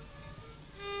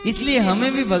 इसलिए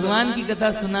हमें भी भगवान की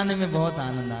कथा सुनाने में बहुत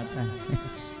आनंद आता है।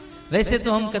 वैसे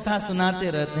तो हम कथा सुनाते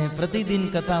रहते हैं, प्रतिदिन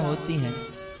कथा होती है,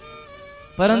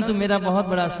 परंतु मेरा बहुत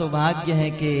बड़ा सौभाग्य है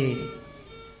कि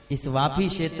इस वापी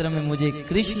क्षेत्र में मुझे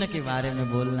कृष्ण के बारे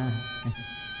में बोलना है।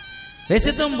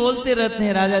 वैसे तो हम बोलते रहते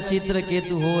हैं, राजा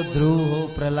चित्रकेतु हो, ध्रुव हो,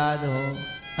 प्रहलाद हो,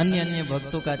 अन्य अन्य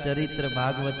भक्तों का चरित्र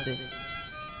भागवत से,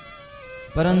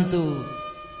 परंतु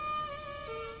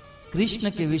कृष्ण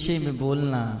के विषय में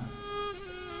बोलना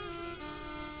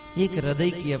एक हृदय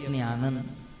की अपनी आनंद,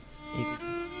 एक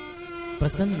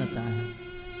प्रसन्नता है।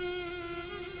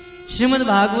 श्रीमद्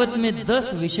भागवत में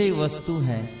 10 विषय वस्तु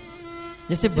है।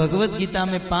 जैसे भगवत गीता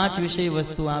में 5 विषय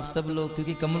वस्तु, आप सब लोग,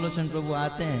 क्योंकि कमलोचन प्रभु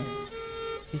आते हैं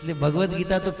इसलिए भगवत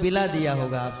गीता तो पिला दिया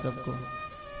होगा आप सबको।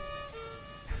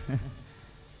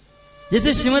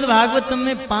 जैसे श्रीमद् भागवतम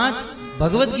में 5,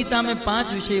 भगवत गीता में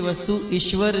 5 विषय वस्तु,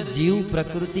 ईश्वर, जीव,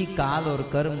 प्रकृति, काल और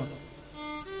कर्म।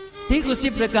 ठीक उसी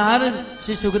प्रकार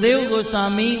श्री सुखदेव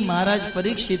गोस्वामी महाराज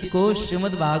परीक्षित को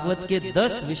श्रीमद् भागवत के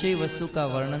 10 विषय वस्तु का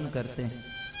वर्णन करते हैं।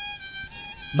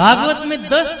 भागवत में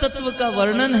 10 तत्व का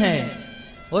वर्णन है,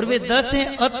 और वे 10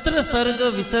 हैं। अत्र सर्ग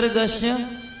विसर्गस्य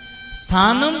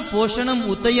स्थानम पोषणम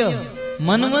उतय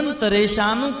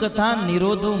मनवंतरेशानु कथा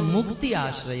निरोधो मुक्ति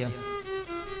आश्रय।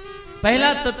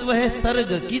 पहला तत्व है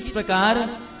सर्ग, किस प्रकार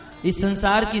इस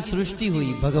संसार की सृष्टि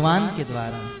हुई भगवान के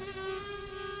द्वारा।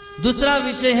 दूसरा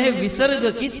विषय है विसर्ग,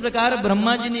 किस प्रकार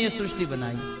ब्रह्मा जी ने यह सृष्टि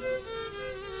बनाई।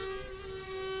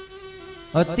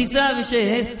 और तीसरा विषय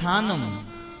है स्थानम,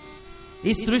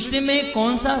 इस सृष्टि में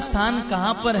कौन सा स्थान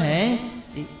कहां पर है,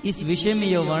 इस विषय में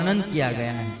यह वर्णन किया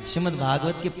गया है श्रीमद्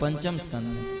भागवत के 5वें स्कंद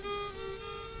में।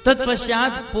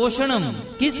 तत्पश्चात पोषणम,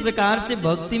 किस प्रकार से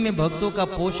भक्ति में भक्तों का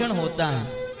पोषण होता है।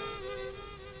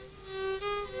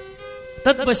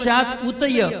 तत्पश्चात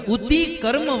उतय, उति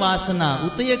कर्म वासना,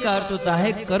 उतय का अर्थ होता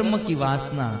है कर्म की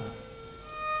वासना।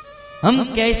 हम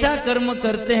कैसा कर्म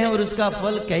करते हैं और उसका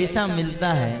फल कैसा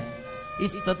मिलता है,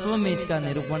 इस तत्व में इसका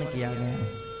निरूपण किया गया है।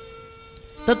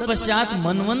 तत्पश्चात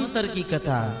मनवंतर की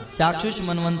कथा, चाक्षुष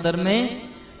मनवंतर में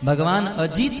भगवान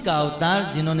अजीत का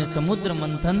अवतार, जिन्होंने समुद्र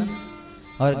मंथन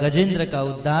और गजेंद्र का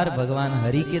उद्धार भगवान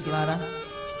हरि के द्वारा।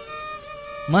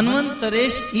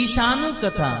 मनवंतरेश ईशानु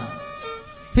कथा,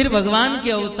 फिर भगवान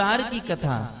के अवतार की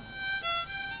कथा,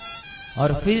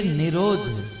 और फिर निरोध,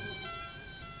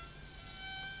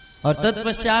 और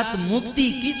तत्पश्चात मुक्ति,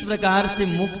 किस प्रकार से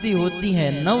मुक्ति होती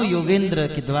है नव योगेंद्र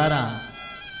के द्वारा।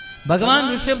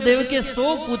 भगवान ऋषभदेव के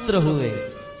 100 पुत्र हुए,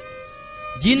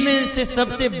 जिनमें से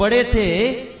सबसे बड़े थे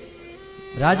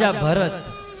राजा भरत,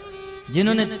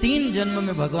 जिन्होंने 3 जन्म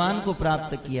में भगवान को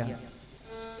प्राप्त किया,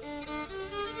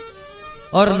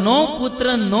 और 9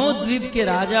 पुत्र 9 द्वीप के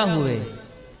राजा हुए,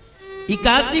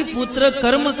 81 पुत्र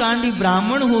कर्मकांडी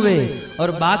ब्राह्मण हुए,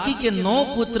 और बाकी के 9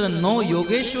 पुत्र 9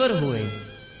 योगेश्वर हुए।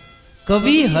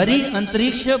 कवि हरि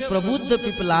अंतरिक्ष प्रबुद्ध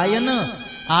पिपलायन,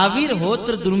 आविर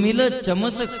होत्र द्रुमिल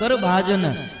चमस कर भाजन,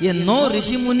 ये 9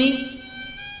 ऋषि मुनि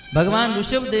भगवान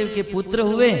ऋषभदेव के पुत्र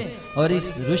हुए, और इस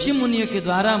ऋषि मुनियों के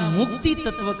द्वारा मुक्ति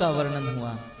तत्व का वर्णन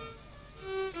हुआ,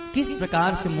 किस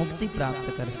प्रकार से मुक्ति प्राप्त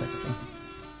कर सकते हैं।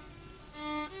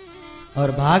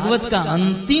 और भागवत का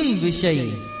अंतिम विषय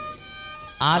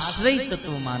आश्रय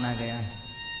तत्व माना गया है।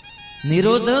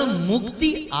 निरोध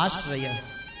मुक्ति आश्रय,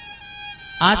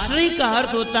 आश्रय का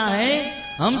अर्थ होता है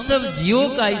हम सब जीवों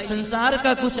का, इस संसार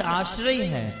का कुछ आश्रय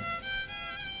है,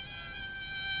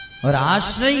 और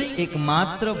आश्रय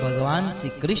एकमात्र भगवान श्री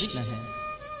कृष्ण है।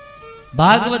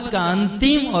 भागवत का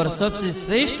अंतिम और सबसे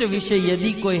श्रेष्ठ विषय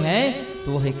यदि कोई है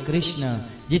तो है कृष्ण,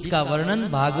 जिसका वर्णन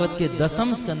भागवत के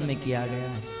 10वें स्कंद में किया गया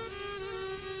है।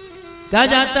 कहा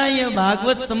जाता है यह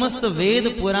भागवत समस्त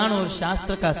वेद पुराण और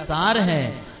शास्त्र का सार है,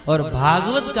 और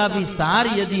भागवत का भी सार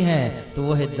यदि है तो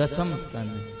वह है 10वां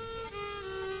स्कंद।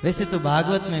 वैसे तो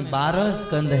भागवत में 12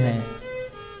 स्कंद हैं,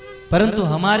 परंतु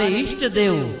हमारे इष्ट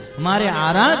देव, हमारे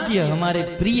आराध्य, हमारे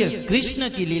प्रिय कृष्ण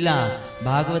की लीला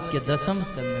भागवत के 10वें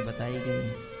स्कंद में बताई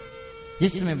गई,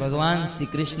 जिसमें भगवान श्री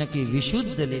कृष्ण की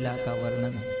विशुद्ध लीला का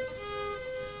वर्णन है।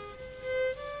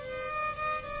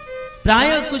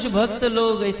 प्राय कुछ भक्त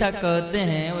लोग ऐसा कहते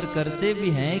हैं और करते भी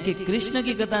हैं कि कृष्ण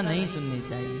की कथा नहीं सुननी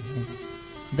चाहिए,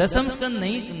 10वां स्कंद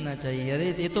नहीं सुनना चाहिए,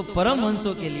 अरे ये तो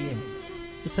परमहंसों के लिए है।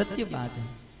 ये सत्य बात है,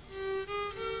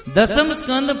 10वां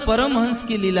स्कंद परमहंस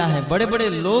की लीला है, बड़े बड़े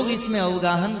लोग इसमें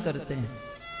अवगाहन करते हैं।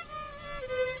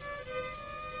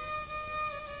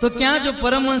 तो क्या जो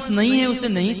परमहंस नहीं है उसे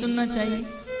नहीं सुनना चाहिए?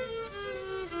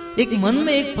 एक मन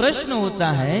में एक प्रश्न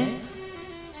होता है,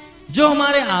 जो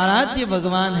हमारे आराध्य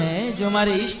भगवान है, जो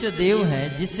हमारे इष्ट देव है,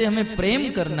 जिससे हमें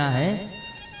प्रेम करना है,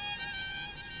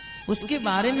 उसके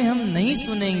बारे में हम नहीं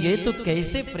सुनेंगे तो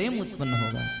कैसे प्रेम उत्पन्न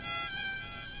होगा?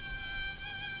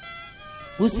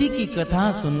 उसी की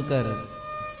कथा सुनकर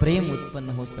प्रेम उत्पन्न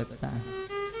हो सकता है।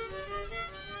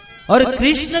 और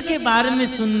कृष्ण के बारे में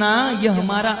सुनना यह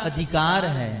हमारा अधिकार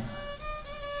है,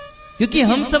 क्योंकि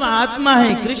हम सब आत्मा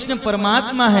है, कृष्ण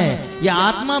परमात्मा है। यह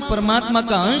आत्मा परमात्मा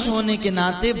का अंश होने के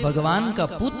नाते भगवान का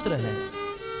पुत्र है।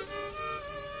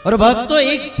 और भक्तों,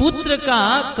 एक पुत्र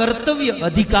का कर्तव्य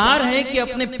अधिकार है कि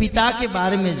अपने पिता के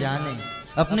बारे में जाने,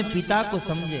 अपने पिता को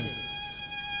समझे।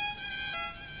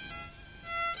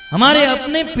 हमारे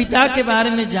अपने पिता के बारे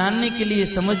में जानने के लिए,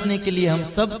 समझने के लिए हम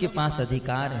सब के पास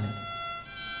अधिकार है।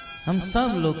 हम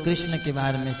सब लोग कृष्ण के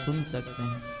बारे में सुन सकते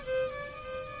हैं।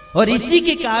 और इसी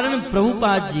के कारण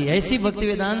प्रभुपाद जी, ऐसी भक्ति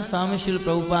वेदांत स्वामी श्री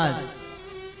प्रभुपाद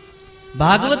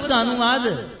भागवत का अनुवाद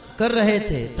कर रहे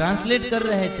थे, ट्रांसलेट कर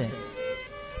रहे थे,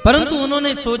 परंतु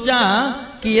उन्होंने सोचा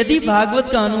कि यदि भागवत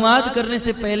का अनुवाद करने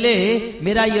से पहले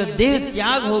मेरा यह देह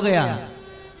त्याग हो गया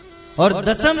और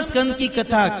 10वें स्कंद की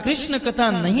कथा, कृष्ण कथा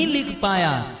नहीं लिख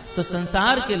पाया, तो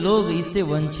संसार के लोग इससे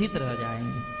वंचित रह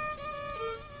जाएंगे।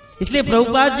 इसलिए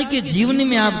प्रभुपाद जी के जीवनी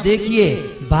में आप देखिए,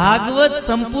 भागवत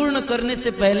संपूर्ण करने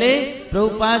से पहले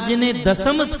प्रभुपाद जी ने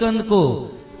 10वें स्कंद को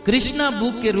कृष्णा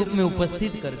बुक के रूप में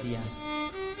उपस्थित कर दिया।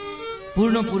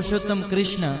 पूर्ण पुरुषोत्तम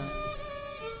कृष्ण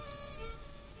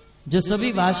जो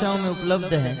सभी भाषाओं में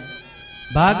उपलब्ध है।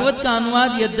 भागवत का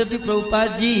अनुवाद यद्यपि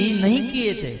प्रभुपाद जी नहीं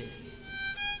किए थे,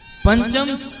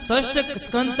 5म 6ठ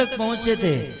स्कंद तक पहुंचे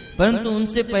थे, परंतु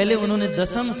उनसे पहले उन्होंने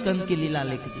 10वें स्कंद की लीला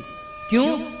लिख दी। क्यों?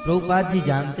 प्रभुपाद जी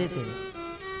जानते थे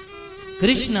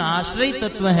कृष्ण आश्रय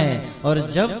तत्व है, और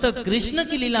जब तक कृष्ण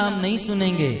की लीला हम नहीं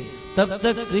सुनेंगे तब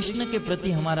तक कृष्ण के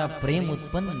प्रति हमारा प्रेम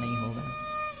उत्पन्न नहीं होगा।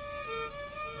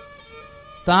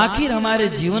 तो आखिर हमारे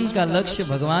जीवन का लक्ष्य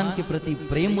भगवान के प्रति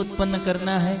प्रेम उत्पन्न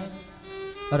करना है,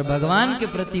 और भगवान के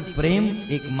प्रति प्रेम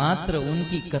एकमात्र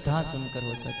उनकी कथा सुनकर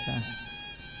हो सकता है।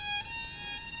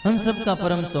 हम सबका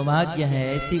परम सौभाग्य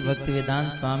है ऐसी भक्ति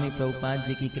वेदांत स्वामी प्रभुपाद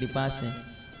जी की कृपा से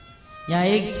यहाँ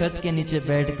एक छत के नीचे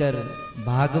बैठकर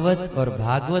भागवत और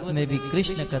भागवत में भी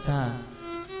कृष्ण कथा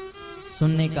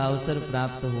सुनने का अवसर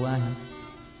प्राप्त हुआ है।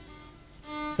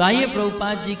 तो आइए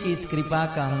प्रभुपाद जी की इस कृपा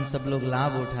का हम सब लोग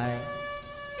लाभ उठाए।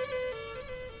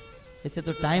 ऐसे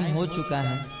तो टाइम हो चुका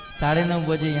है, 9:30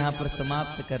 बजे यहाँ पर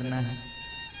समाप्त करना है,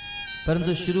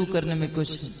 परंतु शुरू करने में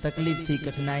कुछ तकलीफ थी,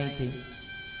 कठिनाई थी,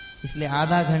 इसलिए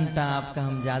आधा घंटा आपका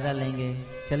हम ज्यादा लेंगे।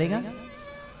 चलेगा?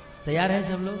 तैयार है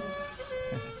सब लोग?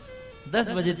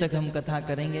 10 बजे तक हम कथा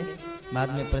करेंगे, बाद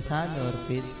में प्रसाद और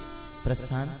फिर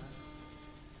प्रस्थान।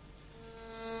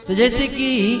 तो जैसे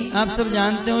कि आप सब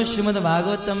जानते हो श्रीमद्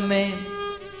भागवतम में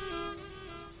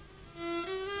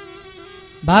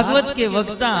भागवत के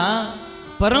वक्ता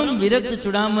परम विरक्त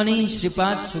चूड़ामणि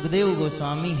श्रीपाद सुखदेव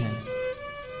गोस्वामी हैं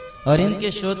और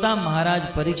इनके श्रोता महाराज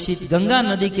परीक्षित गंगा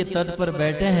नदी के तट पर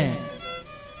बैठे हैं।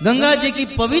 गंगा जी की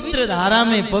पवित्र धारा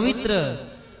में, पवित्र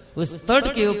उस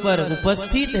तट के ऊपर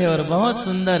उपस्थित है और बहुत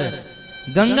सुंदर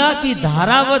गंगा की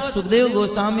धारावत सुखदेव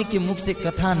गोस्वामी के मुख से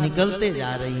कथा निकलते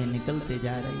जा रही है, निकलते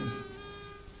जा रही है।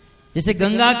 जैसे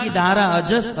गंगा की धारा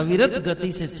अजस अविरत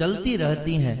गति से चलती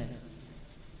रहती है,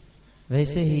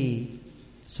 वैसे ही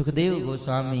सुखदेव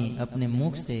गोस्वामी अपने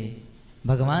मुख से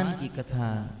भगवान की कथा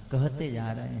कहते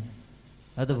जा रहे हैं।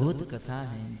 अद्भुत कथा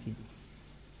है इनकी।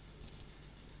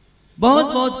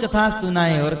 बहुत बहुत कथा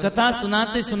सुनाए और कथा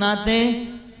सुनाते सुनाते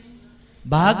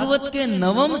भागवत के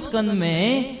 9वें स्कंद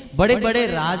में बड़े बड़े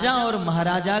राजा और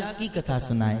महाराजा की कथा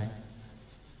सुनाए।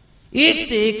 एक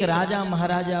से एक राजा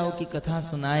महाराजाओं की कथा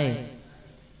सुनाए।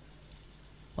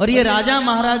 और ये राजा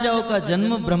महाराजाओं का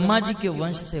जन्म ब्रह्मा जी के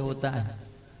वंश से होता है।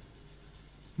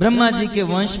 ब्रह्मा जी के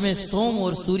वंश में सोम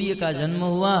और सूर्य का जन्म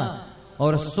हुआ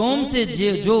और सोम से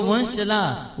जो वंश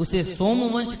चला उसे सोम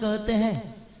वंश कहते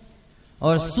हैं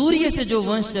और सूर्य से जो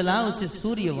वंश चला उसे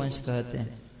सूर्य वंश कहते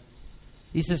हैं।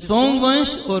 इस सोम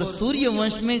वंश और सूर्य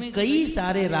वंश में कई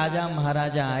सारे राजा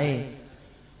महाराजा आए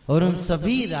और उन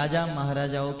सभी राजा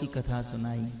महाराजाओं की कथा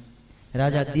सुनाई।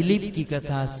 राजा दिलीप की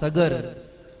कथा, सगर,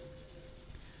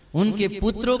 उनके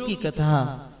पुत्रों की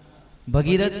कथा,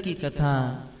 भगीरथ की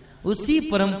कथा। उसी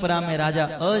परंपरा में राजा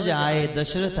अज आए,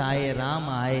 दशरथ आए, राम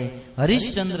आए,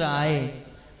 हरिश्चंद्र आए,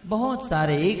 बहुत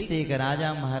सारे एक से एक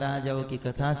राजा महाराजाओं की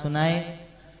कथा सुनाए।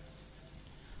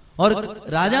 और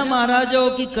राजा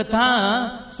महाराजाओं की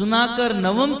कथा सुनाकर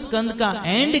 9वें स्कंद का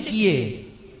एंड किए।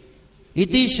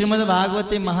 इति श्रीमद्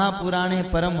भागवते महापुराणे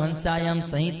परमहंसायाम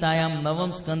संहितायाम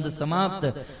 9वें स्कंद समाप्त।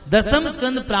 10वें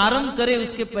स्कंद प्रारंभ करे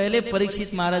उसके पहले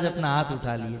परीक्षित महाराज अपना हाथ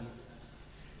उठा लिए।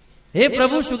 हे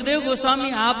प्रभु सुखदेव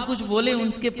गोस्वामी, आप कुछ बोले,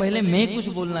 उसके पहले मैं कुछ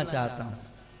बोलना चाहता हूं।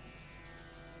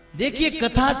 देखिए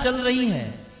कथा चल रही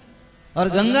है और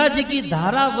गंगा जी की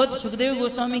धारावत सुखदेव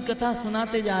गोस्वामी कथा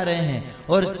सुनाते जा रहे हैं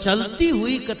और चलती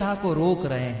हुई कथा को रोक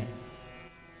रहे हैं।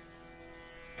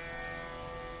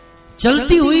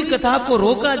 चलती हुई कथा को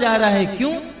रोका जा रहा है,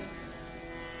 क्यों?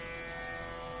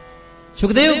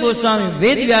 सुखदेव गोस्वामी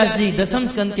वेद व्यास जी 10वें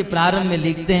स्कंद के प्रारंभ में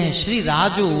लिखते हैं, श्री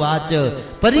राजोवाच,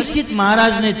 परीक्षित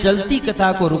महाराज ने चलती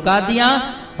कथा को रुका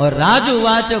दिया और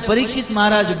राजोवाच, परीक्षित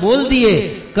महाराज बोल दिए,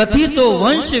 कथितो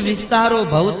वंश विस्तारो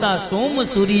भवता सोम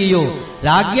सूर्यो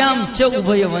राज्ञाम च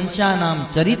उभय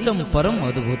वंशानाम चरितम परम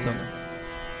अद्भुतम।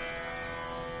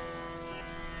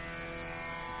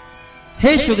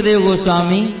 हे सुखदेव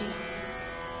गोस्वामी,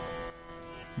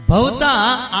 भवता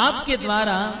आपके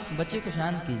द्वारा, बच्चे को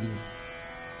शांत कीजिए,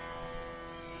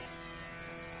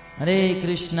 हरे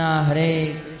कृष्णा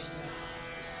हरे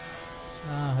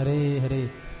कृष्णा हरे हरे,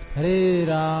 हरे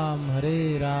राम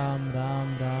राम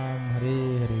राम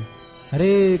हरे हरे,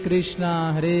 हरे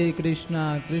कृष्णा कृष्णा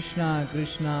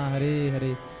कृष्णा हरे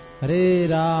हरे, हरे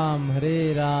राम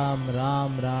राम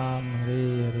राम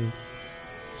हरे हरे,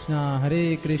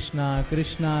 कृष्णा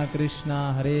कृष्णा कृष्णा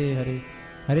हरे हरे,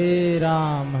 हरे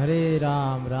राम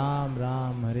राम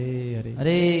राम हरे हरे,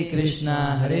 हरे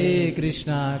कृष्णा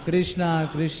कृष्णा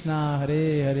कृष्णा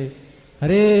हरे हरे,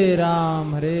 हरे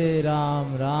राम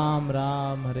राम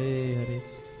राम हरे हरे।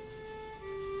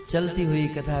 चलती हुई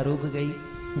कथा रुक गई।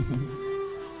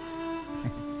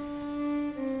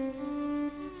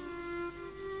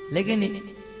 लेकिन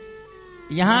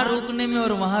यहां रुकने में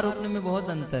और वहां रुकने में बहुत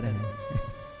अंतर है।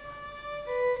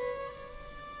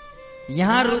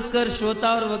 यहां रुककर श्रोता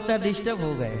और वक्ता डिस्टर्ब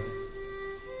हो गए,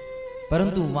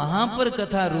 परंतु वहां पर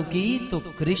कथा रुकी तो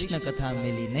कृष्ण कथा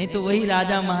मिली, नहीं तो वही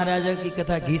राजा महाराजा की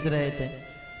कथा घिस रहे थे।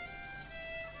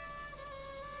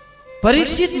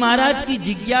 परीक्षित महाराज की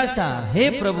जिज्ञासा, हे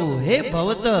प्रभु, हे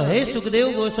भवत, हे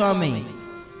सुखदेव गोस्वामी,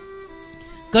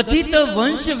 कथित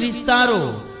वंश विस्तारो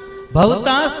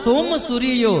भवता सोम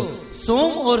सूर्यो,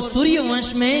 सोम और सूर्य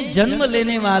वंश में जन्म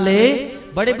लेने वाले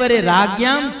बड़े बड़े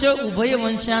राज्ञाम च उभय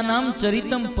वंशानाम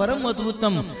चरितम परम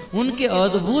अद्भुतम, उनके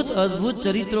अद्भुत अद्भुत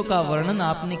चरित्रों का वर्णन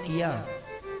आपने किया।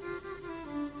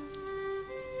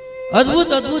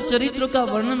 अद्भुत अद्भुत चरित्रों का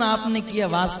वर्णन आपने किया।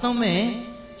 वास्तव में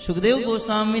सुखदेव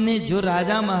गोस्वामी ने जो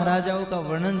राजा महाराजाओं का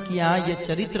वर्णन किया, यह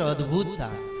चरित्र अद्भुत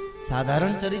था,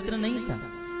 साधारण चरित्र नहीं था।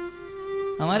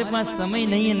 हमारे पास समय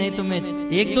नहीं है, नहीं तो मैं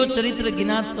एक दो चरित्र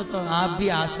गिनाता तो आप भी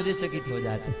आश्चर्यचकित हो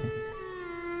जाते हैं।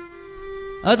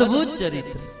 अद्भुत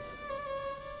चरित्र।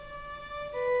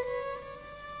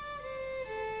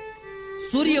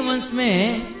 सूर्यवंश में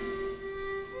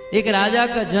एक राजा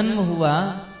का जन्म हुआ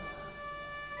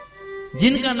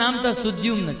जिनका नाम था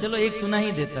सुद्युम्न। चलो एक सुना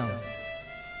ही देता हूं।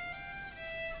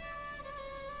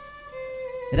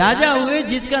 राजा हुए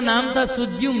जिसका नाम था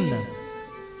सुद्युम्न।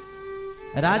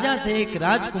 राजा थे, एक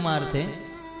राजकुमार थे।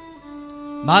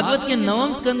 भागवत के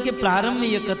 9वें स्कंद के प्रारंभ में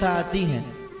यह कथा आती है।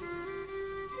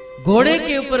 घोड़े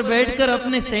के ऊपर बैठकर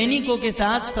अपने सैनिकों के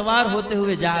साथ सवार होते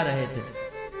हुए जा रहे थे।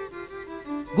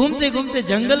 घूमते घूमते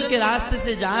जंगल के रास्ते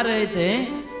से जा रहे थे।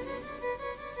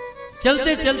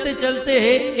 चलते चलते चलते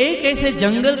एक ऐसे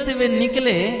जंगल से वे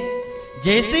निकले,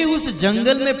 जैसे ही उस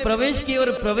जंगल में प्रवेश किए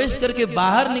और प्रवेश करके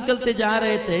बाहर निकलते जा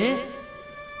रहे थे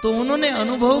तो उन्होंने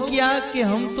अनुभव किया कि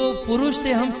हम तो पुरुष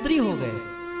थे, हम स्त्री हो गए।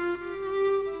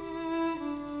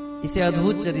 इसे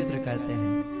अद्भुत चरित्र कहते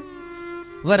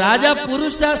हैं। वह राजा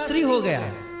पुरुष था, स्त्री हो गया।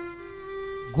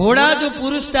 घोड़ा जो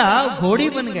पुरुष था घोड़ी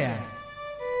बन गया।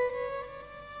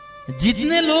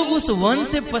 जितने लोग उस वन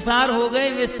से पसार हो गए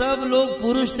वे सब लोग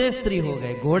पुरुष थे, स्त्री हो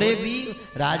गए। घोड़े भी,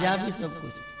 राजा भी, सब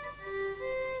कुछ।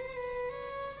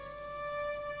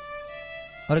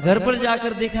 और घर पर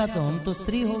जाकर देखा तो हम तो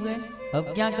स्त्री हो गए,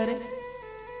 अब क्या करें।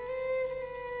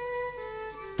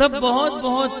 तब बहुत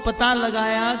बहुत पता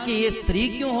लगाया कि ये स्त्री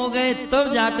क्यों हो गए।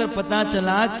 तब जाकर पता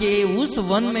चला कि उस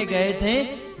वन में गए थे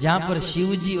जहां पर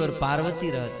शिव जी और पार्वती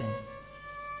रहते हैं।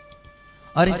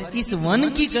 और इस वन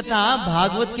की कथा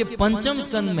भागवत के 5वें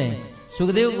स्कंद में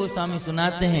सुखदेव गोस्वामी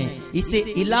सुनाते हैं। इसे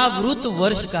इलावृत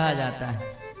वर्ष कहा जाता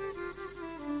है।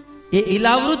 ये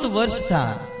इलावृत वर्ष था।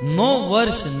 9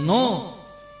 वर्ष, 9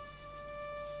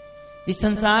 इस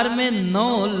संसार में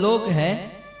 9 लोक है,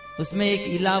 उसमें एक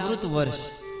इलावृत वर्ष।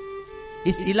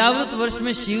 इस इलावृत वर्ष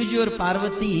में शिव जी और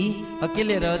पार्वती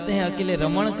अकेले रहते हैं, अकेले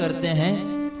रमण करते हैं।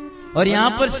 और यहां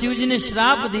पर शिव जी ने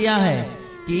श्राप दिया है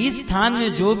कि इस स्थान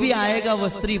में जो भी आएगा वह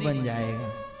स्त्री बन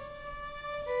जाएगा।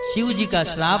 शिव जी का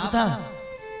श्राप था।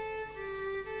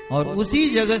 और उसी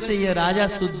जगह से यह राजा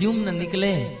सुद्युम्न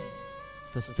निकले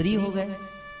तो स्त्री हो गए।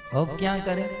 अब क्या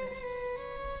करें।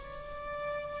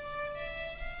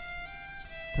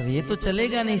 तो ये तो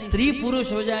चलेगा नहीं, स्त्री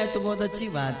पुरुष हो जाए तो बहुत अच्छी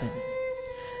बात है।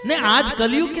 नहीं, आज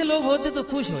कलयुग के लोग होते तो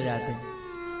खुश हो जाते।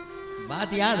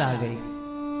 बात याद आ गई,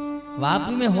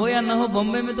 वापी में हो या ना हो,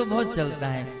 बॉम्बे में तो बहुत चलता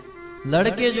है।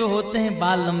 लड़के जो होते हैं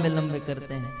बाल लंबे लंबे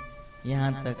करते हैं,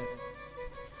 यहां तक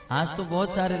आज तो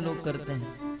बहुत सारे लोग करते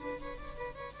हैं।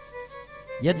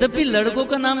 यद्यपि लड़कों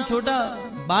का नाम छोटा,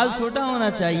 बाल छोटा होना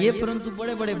चाहिए, परंतु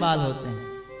बड़े बड़े बाल होते हैं।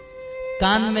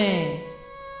 कान में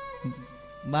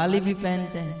बाली भी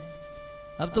पहनते हैं।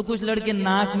 अब तो कुछ लड़के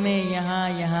नाक में यहां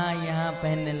यहां यहां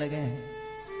पहनने लगे हैं।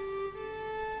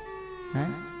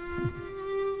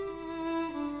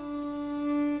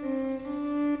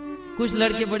 कुछ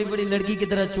लड़के बड़ी बड़ी लड़की की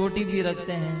तरह चोटी भी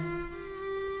रखते हैं,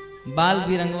 बाल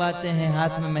भी रंगवाते हैं,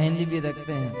 हाथ में मेहंदी भी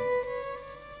रखते हैं।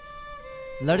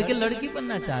 लड़के लड़की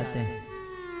बनना चाहते हैं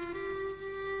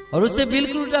और उससे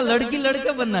बिल्कुल उल्टा लड़की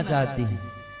लड़का बनना चाहती है।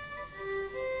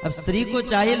 अब स्त्री को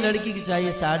चाहिए, लड़की को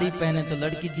चाहिए साड़ी पहने तो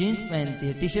लड़की जीन्स पहनती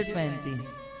है, टी शर्ट पहनती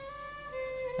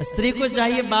है। स्त्री को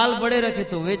चाहिए बाल बड़े रखे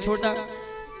तो वे छोटा।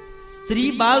 स्त्री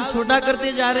बाल छोटा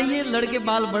करते जा रही है, लड़के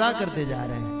बाल बड़ा करते जा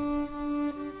रहे हैं।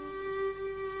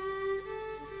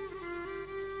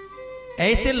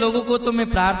 ऐसे लोगों को तो मैं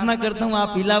प्रार्थना करता हूं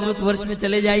आप इलावृत वर्ष में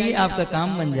चले जाइए, आपका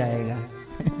काम बन जाएगा।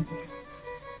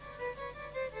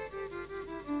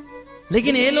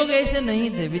 लेकिन ये लोग ऐसे नहीं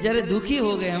थे, बेचारे दुखी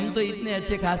हो गए। हम तो इतने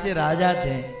अच्छे खासे राजा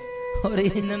थे और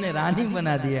इन्होंने रानी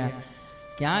बना दिया,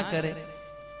 क्या करें।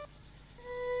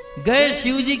 गए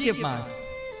शिव जी के पास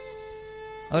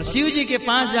और शिव जी के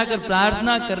पास जाकर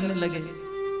प्रार्थना करने लगे।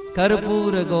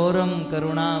 कर्पूर गौरम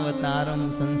करुणावतारम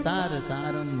संसार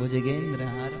सारम भुजगेंद्र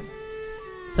हारम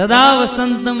सदा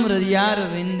वसंतम हृदयार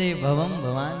विंदे भवम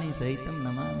भवानी सहितम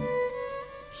नमामि।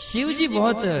 शिव जी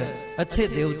बहुत अच्छे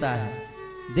देवता है।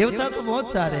 देवता तो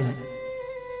बहुत सारे हैं,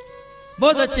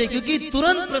 बहुत अच्छे, क्योंकि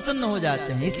तुरंत प्रसन्न हो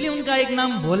जाते हैं। इसलिए उनका एक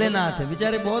नाम भोलेनाथ है।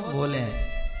 बेचारे बहुत भोले हैं।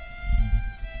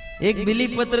 एक बिली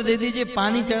पत्र दे दीजिए,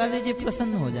 पानी चढ़ा दीजिए,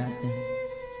 प्रसन्न हो जाते हैं।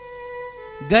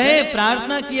 गए,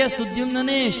 प्रार्थना किया सुद्युम्न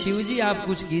ने, शिव जी आप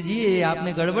कुछ कीजिए,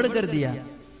 आपने गड़बड़ कर दिया।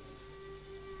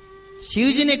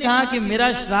 शिव जी ने कहा कि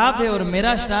मेरा श्राप है और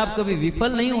मेरा श्राप कभी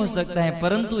विफल नहीं हो सकता है,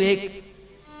 परंतु एक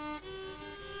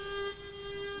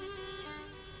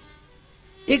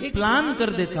प्लान कर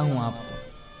देता हूं आपको,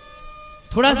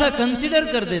 थोड़ा सा कंसीडर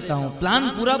कर देता हूं। प्लान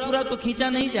पूरा पूरा तो खींचा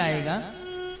नहीं जाएगा,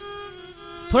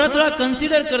 थोड़ा थोड़ा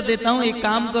कंसीडर कर देता हूं। एक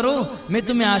काम करो, मैं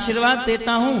तुम्हें आशीर्वाद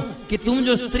देता हूं कि तुम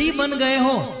जो स्त्री बन गए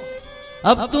हो,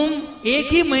 अब तुम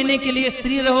एक ही महीने के लिए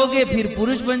स्त्री रहोगे, फिर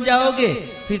पुरुष बन जाओगे,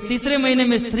 फिर तीसरे महीने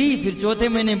में स्त्री, फिर चौथे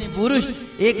महीने में पुरुष,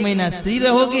 एक महीना स्त्री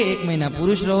रहोगे, एक महीना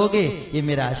पुरुष रहोगे, ये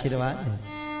मेरा आशीर्वाद है।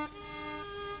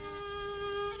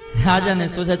 राजा ने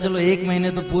सोचा चलो एक महीने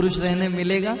तो पुरुष रहने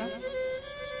मिलेगा।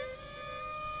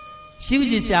 शिव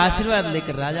जी से आशीर्वाद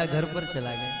लेकर राजा घर पर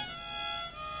चला गया।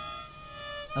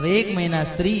 अब एक महीना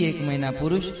स्त्री, एक महीना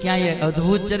पुरुष, क्या यह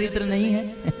अद्भुत चरित्र नहीं है?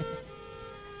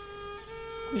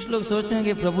 कुछ लोग सोचते हैं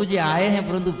कि प्रभु जी आए हैं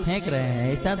परंतु फेंक रहे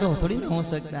हैं, ऐसा तो थोड़ी ना हो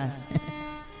सकता है।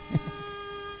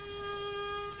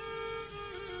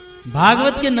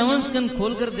 भागवत के 9वें स्कंद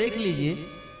खोलकर देख लीजिए,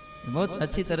 बहुत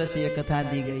अच्छी तरह से यह कथा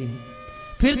दी गई है।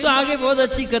 फिर तो आगे बहुत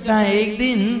अच्छी कथा है। एक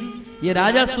दिन ये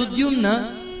राजा सुद्युम्न,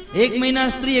 एक महीना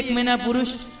स्त्री एक महीना पुरुष,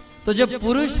 तो जब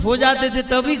पुरुष हो जाते थे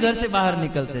तभी घर से बाहर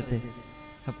निकलते थे।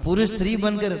 अब पुरुष स्त्री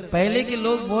बनकर, पहले के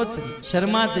लोग बहुत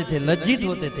शर्माते थे, लज्जित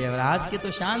होते थे, और आज के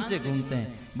तो शान से घूमते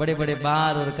हैं, बड़े बड़े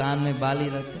बाल और कान में बाली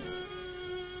रखकर।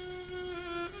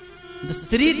 तो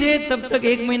स्त्री थे तब तक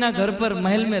एक महीना घर पर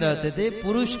महल में रहते थे,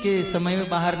 पुरुष के समय में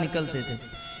बाहर निकलते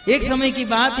थे। एक समय की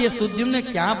बात, ये सुद्युम्न ने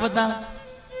क्या पता,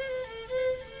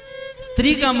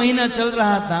 स्त्री का महीना चल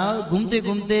रहा था, घूमते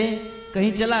घूमते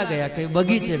कहीं चला गया, कहीं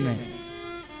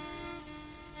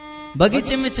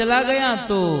बगीचे में चला गया,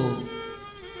 तो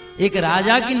एक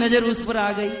राजा की नजर उस पर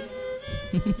आ गई।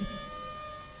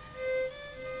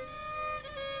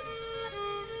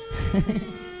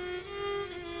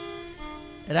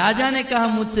 राजा ने कहा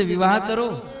मुझसे विवाह करो।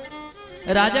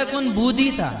 राजा कौन? बुध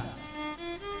ही था।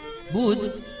 बुध,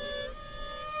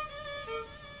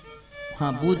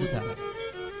 हाँ बुध था।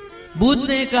 बुध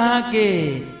ने कहा कि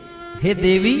हे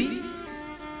देवी,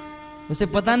 उसे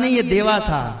पता नहीं ये देवा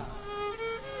था,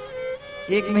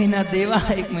 एक महीना देवा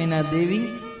एक महीना देवी।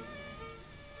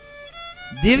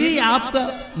 देवी आपका,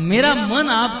 मेरा मन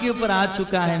आपके ऊपर आ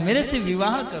चुका है, मेरे से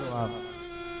विवाह करो आप।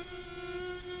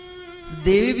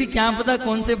 देवी भी क्या पता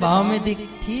कौन से भाव में थी,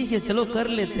 ठीक है चलो कर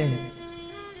लेते हैं।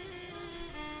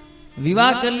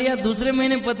 विवाह कर लिया, दूसरे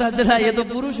महीने पता चला ये तो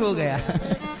पुरुष हो गया।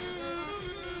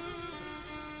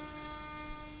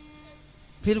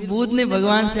 फिर बुध ने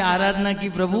भगवान से आराधना की,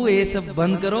 प्रभु ये सब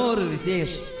बंद करो और इसे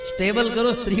स्टेबल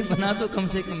करो, स्त्री बना दो कम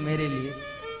से कम मेरे लिए।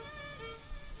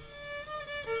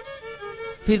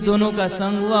 फिर दोनों का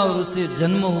संग हुआ और उससे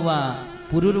जन्म हुआ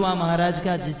पुरुरवा महाराज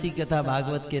का, जिसकी कथा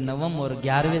भागवत के 9वें और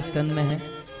 11वें स्कंद में है।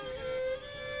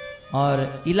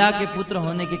 और इला के पुत्र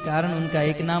होने के कारण उनका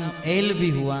एक नाम एल भी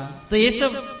हुआ। तो ये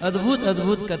सब अद्भुत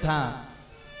अद्भुत कथा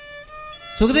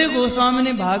सुखदेव गोस्वामी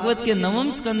ने भागवत के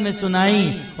 9वें स्कंद में सुनाई,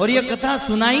 और यह कथा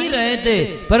सुना ही रहे थे,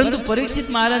 परंतु परीक्षित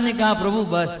महाराज ने कहा प्रभु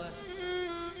बस,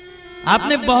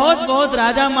 आपने बहुत बहुत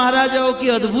राजा महाराजाओं की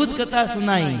अद्भुत कथा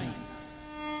सुनाई,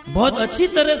 बहुत अच्छी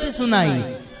तरह से सुनाई,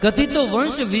 कथित तो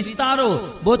वंश विस्तारो,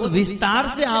 बहुत विस्तार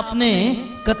से आपने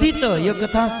कथित यह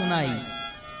कथा सुनाई।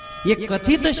 ये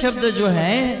कथित शब्द जो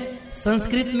है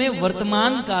संस्कृत में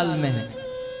वर्तमान काल में है।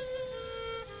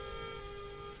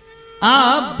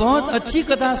 आप बहुत अच्छी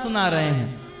कथा सुना रहे हैं,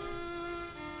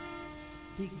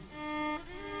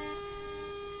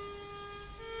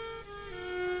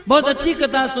 बहुत अच्छी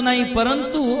कथा सुनाई,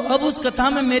 परंतु अब उस कथा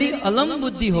में मेरी अलम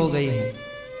बुद्धि हो गई है।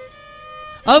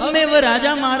 अब मैं वह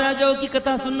राजा महाराजाओं की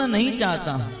कथा सुनना नहीं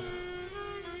चाहता हूं,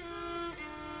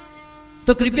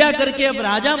 तो कृपया करके अब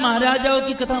राजा महाराजाओं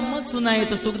की कथा मत सुनाए।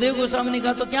 तो सुखदेव गोस्वामी ने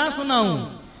कहा तो क्या सुनाऊं?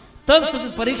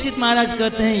 तब परीक्षित महाराज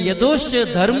कहते हैं यदोश्य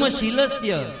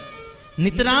धर्मशीलस्य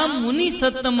नितराम मुनि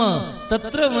सत्तम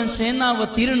तत्र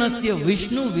वंशेनावतीर्णस्य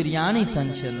विष्णु वीर्याणि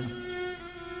संचल।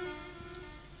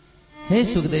 हे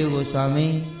सुखदेव गोस्वामी,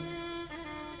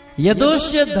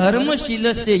 यदोश्य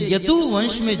धर्मशील से, यदु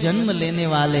वंश में जन्म लेने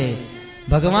वाले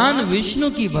भगवान विष्णु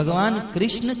की, भगवान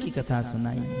कृष्ण की कथा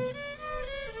सुनाई।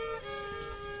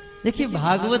 देखिए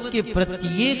भागवत के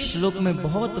प्रत्येक श्लोक में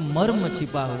बहुत मर्म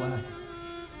छिपा हुआ है।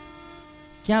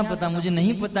 क्या पता, मुझे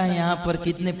नहीं पता है यहां पर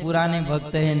कितने पुराने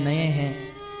भक्त हैं, नए हैं,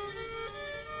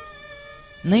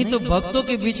 नहीं तो भक्तों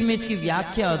के बीच में इसकी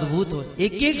व्याख्या अद्भुत हो।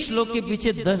 एक एक श्लोक के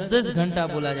पीछे 10-10 घंटा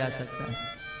बोला जा सकता है।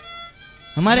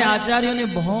 हमारे आचार्यों ने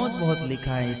बहुत बहुत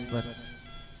लिखा है इस पर।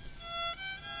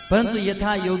 परंतु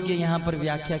यथा योग्य यहाँ पर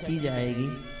व्याख्या की जाएगी।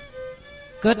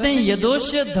 कहते हैं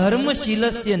यदोश्य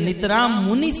धर्मशीलस्य नितराम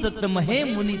मुनि सत्तम, हे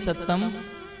मुनि सत्तम।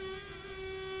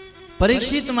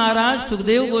 परीक्षित महाराज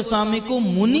सुखदेव गोस्वामी को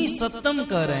मुनि सत्तम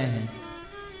कह रहे हैं।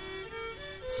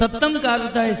 सत्तम का अर्थ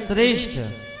होता है श्रेष्ठ,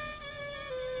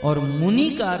 और मुनि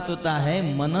का अर्थ होता है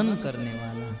मनन करने वाला।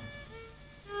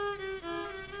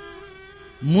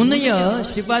 मुनय,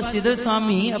 श्रीपाद श्रीधर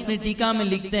स्वामी अपनी टीका में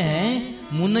लिखते हैं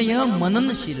मुनय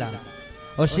मननशीला,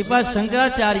 और श्रीपाद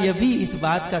शंकराचार्य भी इस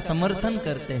बात का समर्थन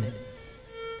करते हैं।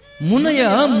 मुनय,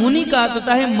 मुनि का अर्थ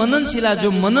होता है मननशीला,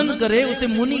 जो मनन करे उसे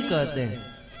मुनि कहते हैं।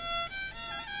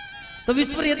 तो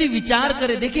इस पर यदि विचार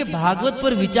करें, देखिए भागवत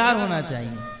पर विचार होना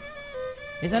चाहिए,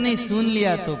 ऐसा नहीं सुन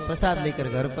लिया तो प्रसाद लेकर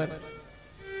घर पर।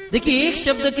 देखिए एक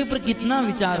शब्द के ऊपर कितना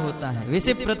विचार होता है,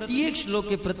 वैसे प्रत्येक श्लोक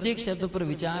के प्रत्येक शब्द पर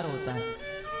विचार होता है।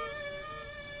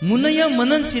 मुनय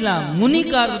मननशीला, मुनि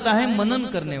का अर्थ होता है मनन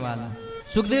करने वाला।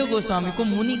 सुखदेव गोस्वामी को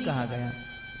मुनि कहा गया।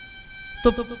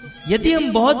 तो यदि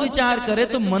हम बहुत विचार करें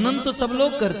तो मनन तो सब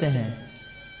लोग करते हैं,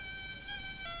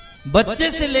 बच्चे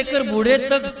से लेकर बूढ़े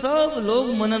तक सब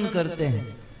लोग मनन करते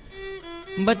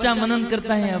हैं। बच्चा मनन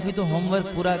करता है, अभी तो होमवर्क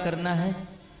पूरा करना है,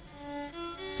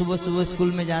 सुबह सुबह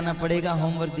स्कूल में जाना पड़ेगा,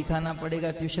 होमवर्क दिखाना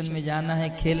पड़ेगा, ट्यूशन में जाना है,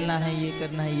 खेलना है, ये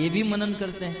करना है, ये भी मनन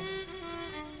करते हैं।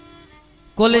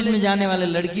 कॉलेज में जाने वाले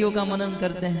लड़कियों का मनन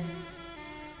करते हैं।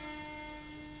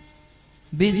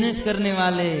 बिजनेस करने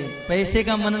वाले पैसे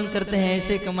का मनन करते हैं,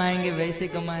 ऐसे कमाएंगे वैसे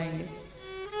कमाएंगे।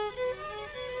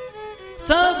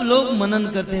 सब लोग मनन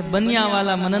करते हैं। बनिया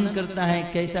वाला मनन करता है,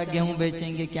 कैसा गेहूं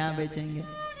बेचेंगे, क्या बेचेंगे।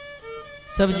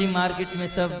 सब्जी मार्केट में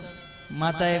सब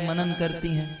माताएं मनन करती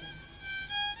हैं।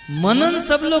 मनन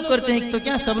सब लोग करते हैं, तो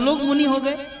क्या सब लोग मुनि हो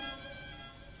गए?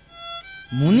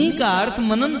 मुनि का अर्थ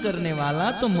मनन करने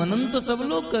वाला, तो मनन तो सब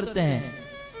लोग करते हैं।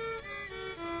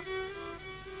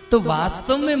 तो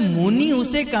वास्तव में मुनि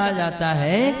उसे कहा जाता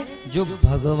है जो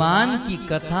भगवान की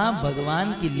कथा,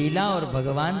 भगवान की लीला और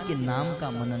भगवान के नाम का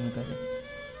मनन करे।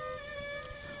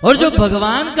 और जो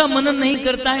भगवान का मनन नहीं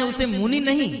करता है उसे मुनि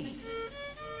नहीं,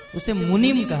 उसे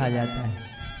मुनिम कहा जाता है।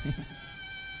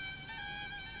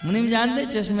 मुनिम जानते,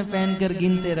 चश्मे पहनकर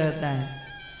गिनते रहता है।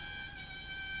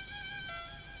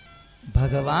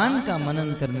 भगवान का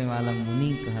मनन करने वाला मुनि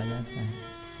कहा जाता है।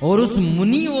 और उस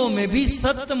मुनियों में भी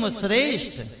सत्तम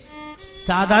श्रेष्ठ,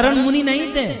 साधारण मुनि नहीं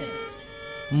थे।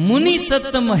 मुनि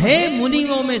सत्तम है,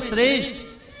 मुनियों में श्रेष्ठ।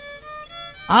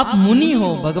 आप मुनि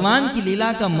हो, भगवान की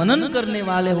लीला का मनन करने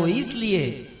वाले हो,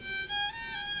 इसलिए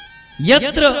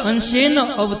यत्र अंशेन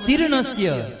अवतीर्णस्य,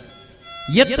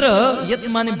 यत्र, यत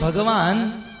माने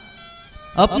भगवान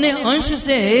अपने अंश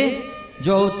से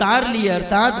जो अवतार लिए,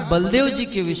 अर्थात बलदेव जी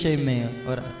के विषय में,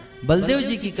 और बलदेव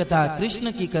जी की कथा,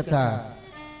 कृष्ण की कथा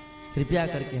कृपया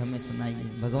करके हमें सुनाइए।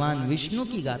 भगवान विष्णु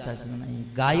की गाथा सुनाइए,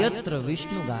 गायत्र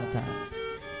विष्णु गाथा।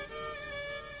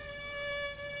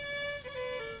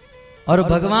 और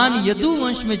भगवान यदु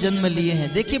वंश में जन्म लिए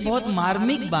हैं। देखिए बहुत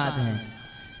मार्मिक बात है।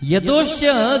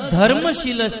 यदोश्य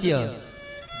धर्मशीलस्य,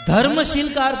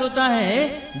 धर्मशील का अर्थ होता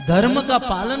है धर्म का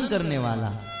पालन करने वाला।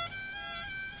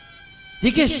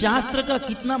 देखिए शास्त्र का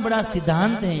कितना बड़ा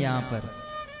सिद्धांत है यहाँ पर।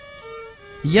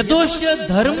 यदोश्य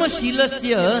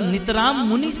धर्मशीलस्य नितराम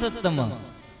मुनि सत्तम,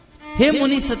 हे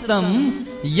मुनि सत्तम,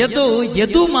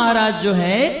 यदु महाराज जो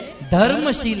है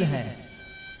धर्मशील है।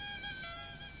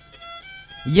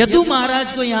 यदु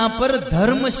महाराज को यहां पर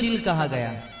धर्मशील कहा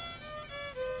गया।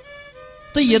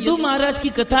 तो यदु महाराज की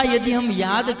कथा यदि हम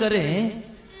याद करें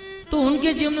तो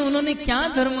उनके जीवन में उन्होंने क्या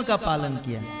धर्म का पालन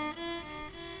किया,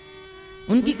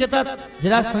 उनकी कथा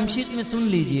जरा संक्षिप्त में सुन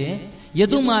लीजिए।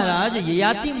 यदु महाराज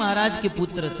ययाति महाराज के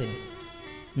पुत्र थे।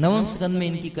 नवम स्कंद में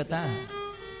इनकी कथा है।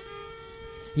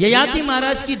 ययाति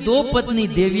महाराज की दो पत्नी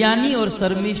देवयानी और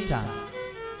शर्मिष्ठा,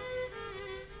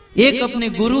 एक अपने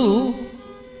गुरु,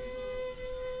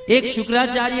 एक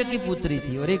शुक्राचार्य की पुत्री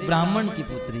थी और एक ब्राह्मण की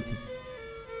पुत्री थी।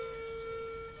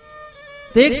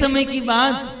 तो एक समय की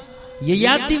बात,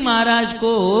 ययाति महाराज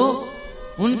को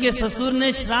उनके ससुर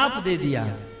ने श्राप दे दिया।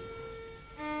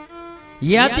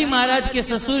 ययाति महाराज के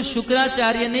ससुर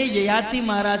शुक्राचार्य ने ययाति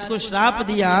महाराज को श्राप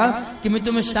दिया कि मैं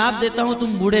तुम्हें श्राप देता हूं,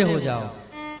 तुम बूढ़े हो जाओ।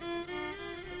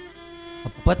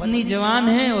 अब पत्नी जवान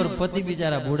है और पति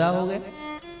बेचारा बूढ़ा हो गए।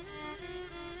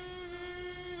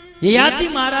 ययाति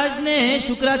महाराज ने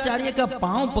शुक्राचार्य का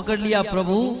पांव पकड़ लिया,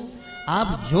 प्रभु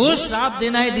आप जो श्राप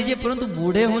देना है दीजिए, परंतु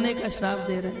बूढ़े होने का श्राप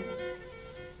दे रहे हैं।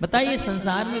 बताइए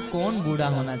संसार में कौन बूढ़ा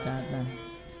होना चाहता है?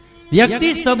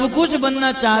 व्यक्ति सब कुछ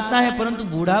बनना चाहता है, परंतु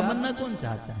बूढ़ा बनना कौन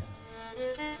चाहता है?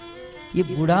 ये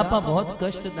बुढ़ापा बहुत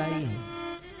कष्टदायी है,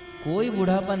 कोई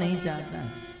बुढ़ापा नहीं चाहता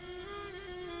है।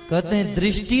 कहते हैं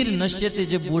दृष्टि नश्यते,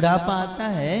 जब बुढ़ापा आता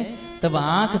है तब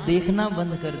आंख देखना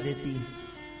बंद कर देती है।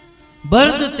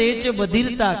 बर्द तेज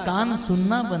बधिरता, कान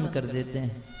सुनना बंद कर देते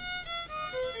हैं।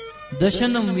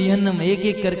 दशनम विहनम, एक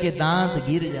एक करके दांत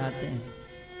गिर जाते हैं।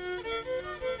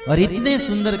 और इतने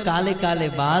सुंदर काले काले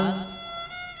बाल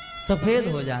सफेद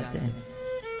हो जाते हैं।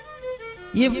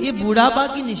 ये बुढ़ापा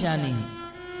की निशानी है।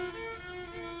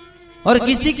 और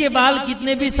किसी के बाल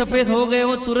कितने भी सफेद हो गए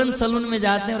हो, तुरंत सलून में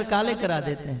जाते हैं और काले करा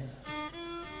देते हैं।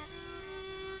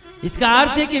 इसका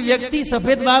अर्थ है कि व्यक्ति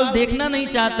सफेद बाल देखना नहीं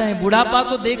चाहता है, बुढ़ापा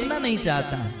को देखना नहीं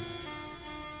चाहता है।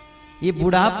 ये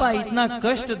बुढ़ापा इतना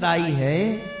कष्टदायी है,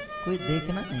 कोई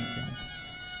देखना नहीं चाहता।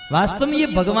 वास्तव में ये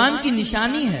भगवान की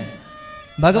निशानी है।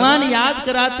 भगवान याद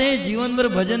कराते हैं, जीवन भर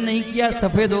भजन नहीं किया,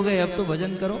 सफेद हो गए, अब तो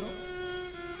भजन करो।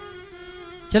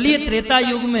 चलिए त्रेता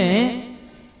युग में,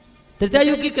 त्रेता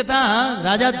युग की कथा,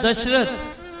 राजा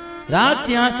दशरथ राज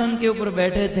सिंहासन के ऊपर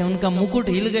बैठे थे, उनका मुकुट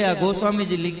हिल गया। गोस्वामी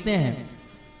जी लिखते हैं,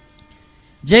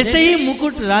 जैसे ही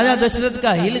मुकुट राजा दशरथ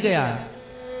का हिल गया,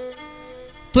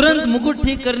 तुरंत मुकुट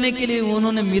ठीक करने के लिए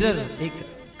उन्होंने मिरर, एक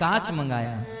कांच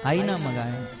मंगाया, आईना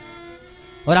मंगाया।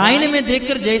 और आईने में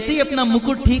देखकर जैसे ही अपना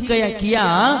मुकुट ठीक किया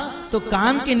तो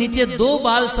कान के नीचे 2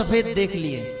 बाल सफेद देख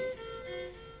लिए।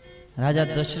 राजा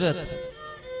दशरथ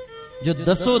जो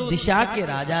 10 दिशा के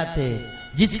राजा थे,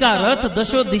 जिसका रथ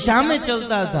 10 दिशा में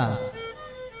चलता था,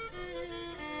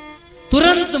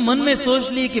 तुरंत मन में सोच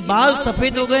लिए कि बाल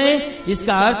सफेद हो गए,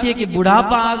 इसका अर्थ है कि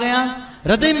बुढ़ापा आ गया।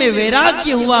 हृदय में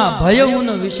वैराग्य हुआ, भय उन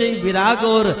विषय विराग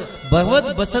और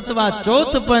भगवत बसतवा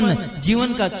चौथपन,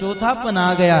 जीवन का चौथापन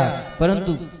आ गया।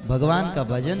 परंतु भगवान का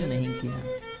भजन नहीं किया।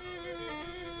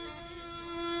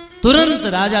 तुरंत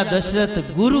राजा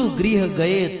दशरथ गुरु गृह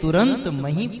गए, तुरंत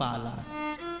महिपाला।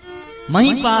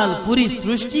 महिपाल पूरी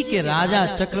सृष्टि के राजा,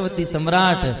 चक्रवर्ती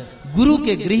सम्राट गुरु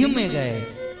के गृह में गए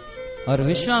और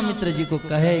विश्वामित्र जी को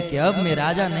कहे कि अब मैं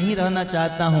राजा नहीं रहना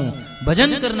चाहता हूं,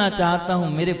 भजन करना चाहता हूं,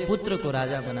 मेरे पुत्र को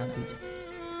राजा बना दीजिए।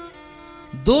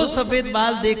 2 सफेद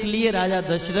बाल देख लिए राजा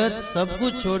दशरथ, सब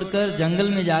कुछ छोड़कर जंगल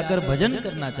में जाकर भजन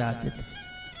करना चाहते थे।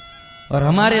 और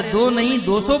हमारे 2 नहीं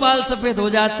 200 बाल सफेद हो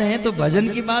जाते हैं तो भजन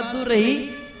की बात दूर रही,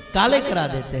 काले करा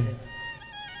देते हैं।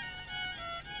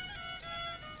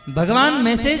 भगवान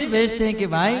मैसेज भेजते हैं कि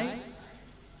भाई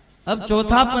अब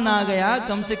चौथापन आ गया,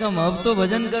 कम से कम अब तो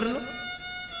भजन कर लो।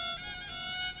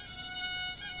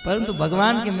 परंतु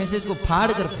भगवान के मैसेज को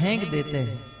फाड़ कर फेंक देते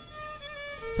हैं,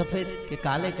 सफेद के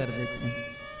काले कर देते हैं।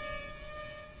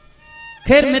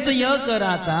 खैर मैं तो यह कह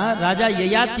रहा था, राजा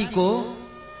ययाति को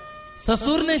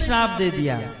ससुर ने श्राप दे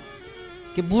दिया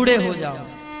कि बूढ़े हो जाओ।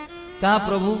 कहा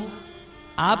प्रभु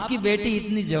आपकी बेटी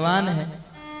इतनी जवान है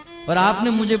और आपने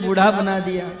मुझे बूढ़ा बना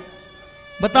दिया,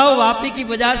 बताओ वापी की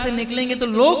बाजार से निकलेंगे तो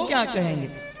लोग क्या कहेंगे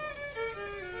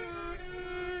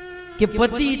कि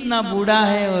पति इतना बूढ़ा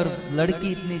है और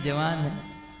लड़की इतनी जवान है।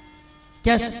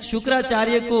 क्या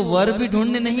शुक्राचार्य को वर भी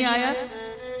ढूंढने नहीं आया?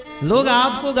 लोग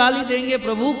आपको गाली देंगे,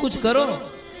 प्रभु कुछ करो।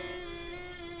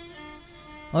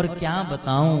 और क्या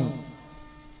बताऊं,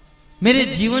 मेरे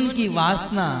जीवन की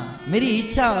वासना, मेरी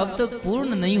इच्छा अब तक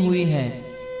पूर्ण नहीं हुई है।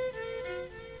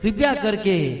 कृपया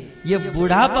करके ये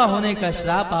बुढ़ापा होने का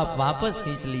श्राप आप वापस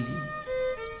खींच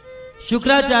लीजिए।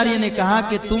 शुक्राचार्य ने कहा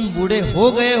कि तुम बूढ़े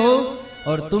हो गए हो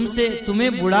और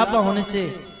तुम्हें बुढ़ापा होने से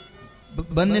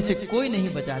बनने से कोई नहीं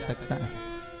बचा सकता।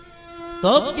 तो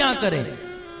अब क्या करें?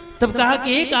 तब कहा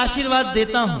कि एक आशीर्वाद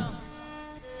देता हूं,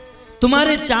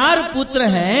 तुम्हारे 4 पुत्र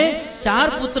हैं, 4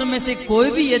 पुत्र में से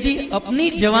कोई भी यदि अपनी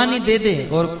जवानी दे दे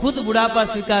और खुद बुढ़ापा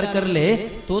स्वीकार कर ले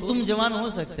तो तुम जवान हो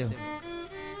सकते हो।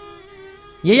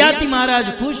 ययाति महाराज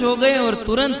खुश हो गए और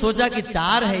तुरंत सोचा कि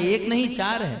 4 है, 1 नहीं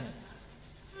 4 है,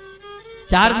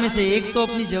 4 में से 1 तो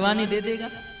अपनी जवानी दे देगा।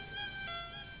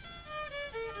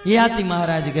 ययाति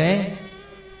महाराज गए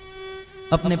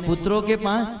अपने पुत्रों के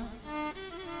पास।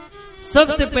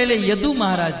 सबसे पहले यदु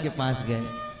महाराज के पास गए।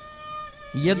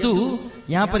 यदु,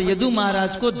 यहां पर यदु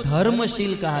महाराज को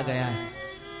धर्मशील कहा गया है।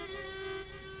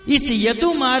 इस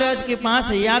यदु महाराज के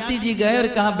पास ययाति जी गए और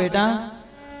कहा बेटा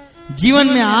जीवन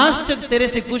में आज तक तेरे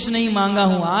से कुछ नहीं मांगा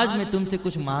हूं, आज मैं तुमसे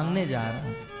कुछ मांगने जा रहा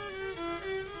हूं।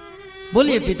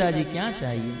 बोलिए पिताजी क्या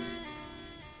चाहिए?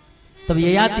 तब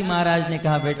ययाति महाराज ने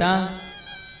कहा बेटा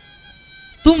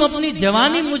तुम अपनी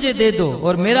जवानी मुझे दे दो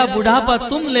और मेरा बुढ़ापा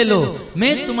तुम ले लो,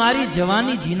 मैं तुम्हारी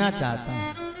जवानी जीना चाहता हूं।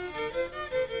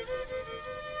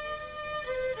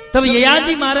 तब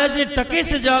ययाति महाराज ने टके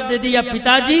से जवाब दे दिया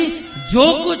पिताजी जो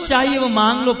कुछ चाहिए वो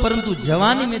मांग लो, परंतु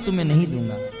जवानी में तुम्हें नहीं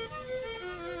दूंगा।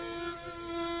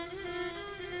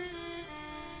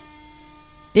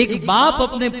 एक बाप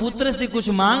अपने पुत्र से कुछ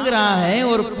मांग रहा है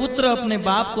और पुत्र अपने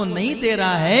बाप को नहीं दे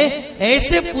रहा है,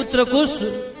 ऐसे पुत्र को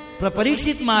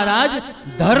परीक्षित महाराज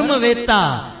धर्मवेत्ता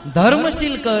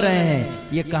धर्मशील कह रहे हैं,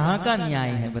 ये कहां का न्याय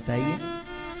है बताइए।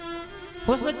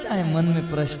 हो सकता है मन में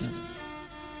प्रश्न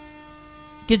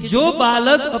कि जो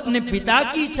बालक अपने पिता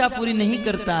की इच्छा पूरी नहीं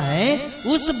करता है,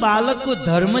 उस बालक को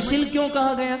धर्मशील क्यों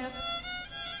कहा गया?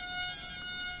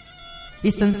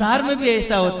 इस संसार में भी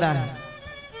ऐसा होता है,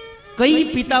 कई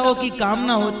पिताओं की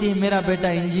कामना होती है मेरा बेटा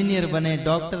इंजीनियर बने,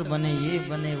 डॉक्टर बने, ये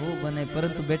बने, वो बने,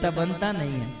 परंतु बेटा बनता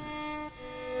नहीं है,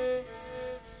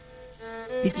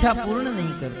 इच्छा पूर्ण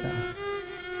नहीं करता।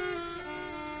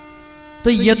 तो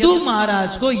यदु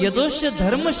महाराज को यदोश्य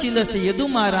धर्मशील से, यदु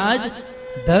महाराज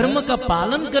धर्म का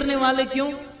पालन करने वाले क्यों?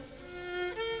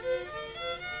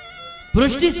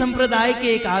 पृष्टि संप्रदाय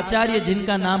के एक आचार्य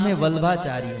जिनका नाम है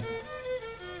वल्भाचार्य,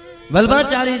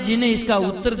 वल्भाचार्य जी ने इसका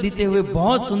उत्तर देते हुए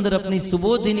बहुत सुंदर अपनी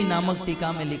सुबोधिनी नामक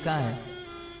टीका में लिखा है।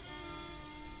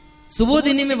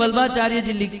 सुबोधिनी में वल्भाचार्य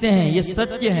जी लिखते हैं, यह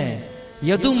सत्य है,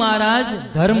 यदु महाराज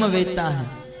धर्मवेत्ता है,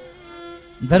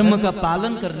 धर्म का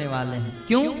पालन करने वाले हैं।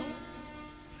 क्यों?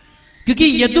 क्योंकि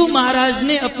यदु महाराज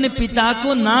ने अपने पिता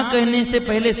को ना कहने से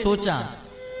पहले सोचा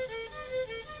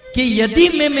कि यदि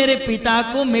मैं मेरे पिता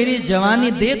को मेरी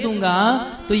जवानी दे दूंगा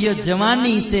तो यह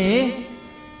जवानी से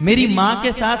मेरी मां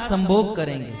के साथ संभोग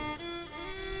करेंगे,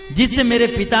 जिससे मेरे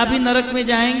पिता भी नरक में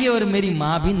जाएंगे और मेरी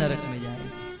मां भी नरक में जाएगी।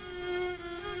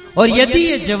 और यदि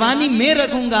ये जवानी मैं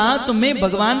रखूंगा तो मैं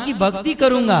भगवान की भक्ति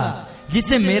करूंगा,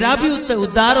 जिससे मेरा भी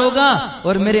उद्धार होगा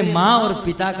और मेरे मां और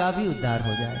पिता का भी उद्धार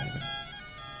हो जाएगा।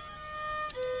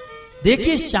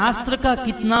 देखिए शास्त्र का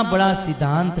कितना बड़ा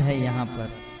सिद्धांत है यहां पर।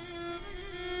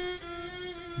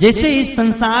 जैसे इस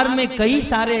संसार में कई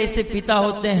सारे ऐसे पिता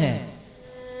होते हैं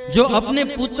जो अपने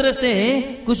पुत्र से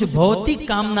कुछ भौतिक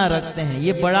कामना रखते हैं,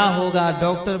 ये बड़ा होगा,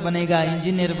 डॉक्टर बनेगा,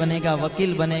 इंजीनियर बनेगा,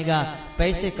 वकील बनेगा,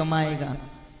 पैसे कमाएगा।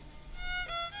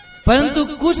 परंतु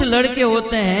कुछ लड़के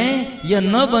होते हैं यह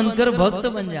न बनकर भक्त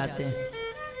बन जाते हैं।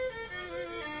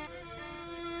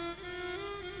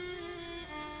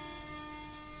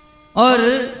 और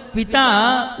पिता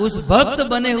उस भक्त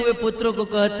बने हुए पुत्र को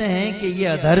कहते हैं कि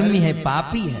यह अधर्मी है,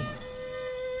 पापी है।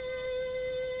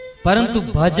 परंतु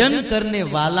भजन करने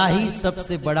वाला ही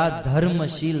सबसे बड़ा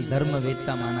धर्मशील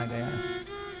धर्मवेत्ता माना गया है,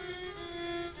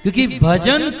 क्योंकि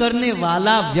भजन करने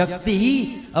वाला व्यक्ति ही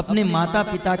अपने माता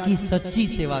पिता की सच्ची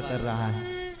सेवा कर रहा है।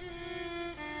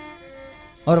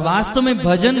 और वास्तव में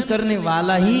भजन करने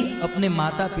वाला ही अपने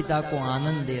माता पिता को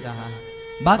आनंद दे रहा है।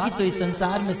 बाकी तो इस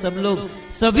संसार में सब लोग,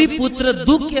 सभी पुत्र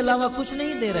दुख के अलावा कुछ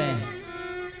नहीं दे रहे हैं।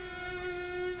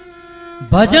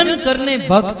 भजन करने,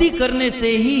 भक्ति करने से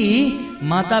ही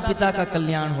माता पिता का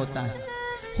कल्याण होता है।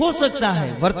 हो सकता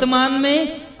है वर्तमान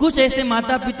में कुछ ऐसे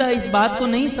माता पिता इस बात को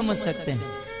नहीं समझ सकते हैं,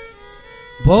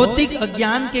 भौतिक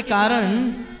अज्ञान के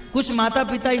कारण कुछ माता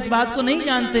पिता इस बात को नहीं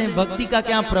जानते हैं भक्ति का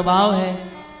क्या प्रभाव है।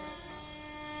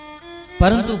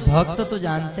 परंतु भक्त तो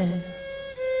जानते हैं,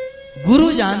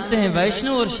 गुरु जानते हैं,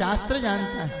 वैष्णव और शास्त्र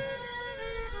जानता है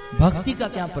भक्ति का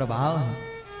क्या प्रभाव है।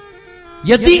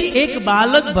 यदि एक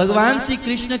बालक भगवान श्री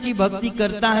कृष्ण की भक्ति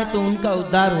करता है तो उनका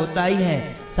उद्धार होता ही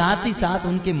है, साथ ही साथ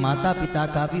उनके माता पिता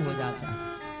का भी हो जाता है।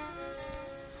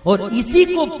 और इसी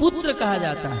को पुत्र कहा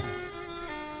जाता है।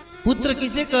 पुत्र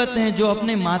किसे कहते हैं? जो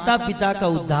अपने माता पिता का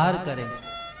उद्धार करे।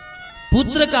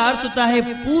 पुत्र का अर्थ होता है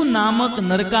पू नामक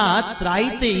नरकात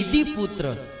त्रायते इति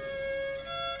पुत्र।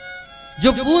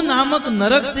 जो पू नामक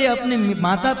नरक से अपने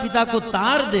माता पिता को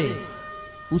तार दे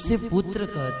उसे पुत्र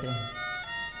कहते हैं।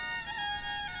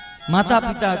 माता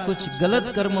पिता कुछ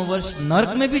गलत कर्मवश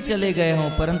नरक में भी चले गए हों,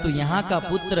 परंतु यहाँ का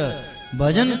पुत्र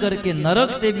भजन करके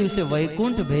नरक से भी उसे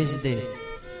वैकुंठ भेज दे,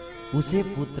 उसे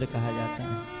पुत्र कहा जाता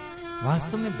है।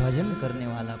 वास्तव में भजन करने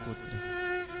वाला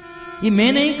पुत्र। ये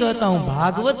मैं नहीं कहता हूं,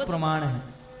 भागवत प्रमाण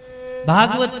है।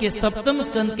 भागवत के 7वें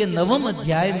स्कंद के 9वें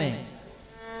अध्याय में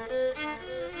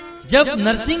जब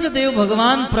नरसिंह देव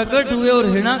भगवान प्रकट हुए और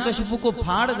हिरण्याकशिपु को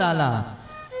फाड़ डाला,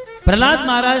 प्रहलाद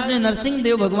महाराज ने नरसिंह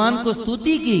देव भगवान को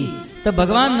स्तुति की, तब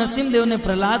भगवान नरसिंह देव ने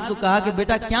प्रहलाद को कहा कि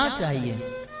बेटा क्या चाहिए?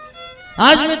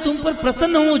 आज मैं तुम पर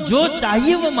प्रसन्न हूं, जो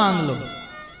चाहिए वो मांग लो।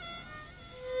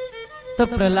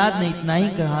 तब प्रहलाद ने इतना ही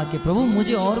कहा कि प्रभु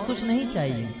मुझे और कुछ नहीं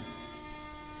चाहिए।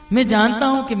 मैं जानता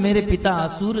हूं कि मेरे पिता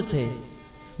असुर थे,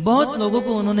 बहुत लोगों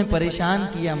को उन्होंने परेशान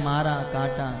किया, मारा,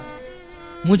 काटा,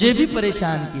 मुझे भी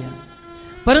परेशान किया,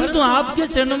 परंतु आपके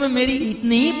चरणों में मेरी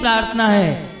इतनी ही प्रार्थना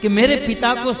है कि मेरे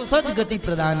पिता को सद्गति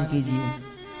प्रदान कीजिए,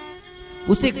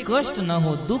 उसे कष्ट न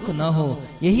हो, दुख न हो,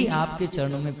 यही आपके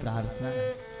चरणों में प्रार्थना है।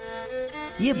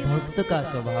 ये भक्त का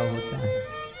स्वभाव होता है।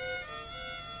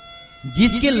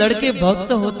 जिसके लड़के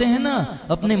भक्त होते हैं ना,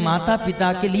 अपने माता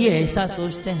पिता के लिए ऐसा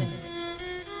सोचते हैं।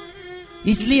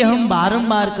 इसलिए हम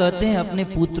बारंबार कहते हैं अपने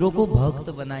पुत्रों को भक्त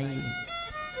बनाइए।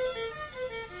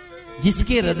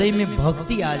 जिसके हृदय में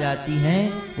भक्ति आ जाती है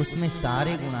उसमें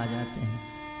सारे गुण आ जाते हैं,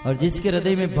 और जिसके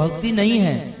हृदय में भक्ति नहीं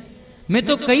है, मैं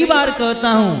तो कई बार कहता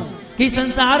हूं कि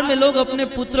संसार में लोग अपने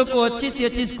पुत्र को अच्छी से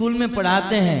अच्छी स्कूल में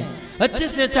पढ़ाते हैं, अच्छे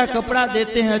से अच्छा कपड़ा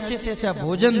देते हैं, अच्छे से अच्छा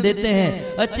भोजन देते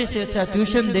हैं, अच्छे से अच्छा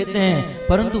ट्यूशन देते हैं,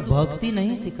 परंतु भक्ति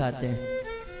नहीं सिखाते हैं।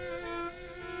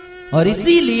 और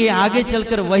इसीलिए आगे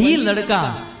चलकर वही लड़का,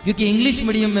 क्योंकि इंग्लिश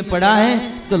मीडियम में पढ़ा है,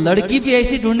 तो लड़की भी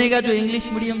ऐसी ढूंढेगा जो इंग्लिश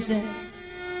मीडियम से है,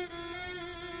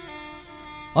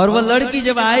 और वह लड़की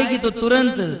जब आएगी तो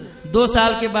तुरंत 2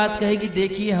 साल के बाद कहेगी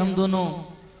देखिए हम दोनों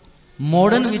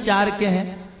मॉडर्न विचार के हैं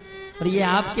और ये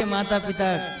आपके माता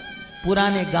पिता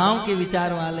पुराने गांव के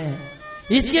विचार वाले हैं,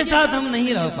 इसके साथ हम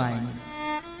नहीं रह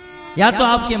पाएंगे, या तो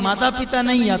आपके माता पिता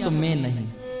नहीं या तो मैं नहीं।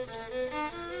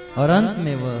 और अंत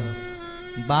में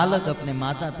वह बालक अपने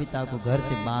माता पिता को घर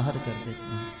से बाहर कर देते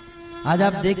हैं। आज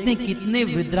आप देखते हैं कितने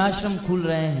वृद्धाश्रम खुल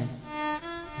रहे हैं,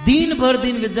 दिन भर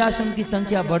दिन वृद्धाश्रम की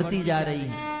संख्या बढ़ती जा रही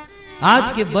है।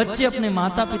 आज के बच्चे अपने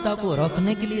माता पिता को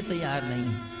रखने के लिए तैयार नहीं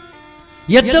है,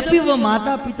 यद्यपि वो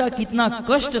माता पिता कितना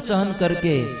कष्ट सहन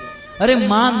करके, अरे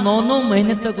माँ 9-9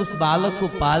 महीने तक उस बालक को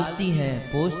पालती है,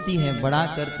 पोसती है, बड़ा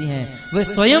करती है, वे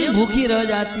स्वयं भूखी रह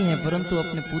जाती हैं, परंतु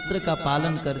अपने पुत्र का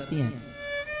पालन करती हैं।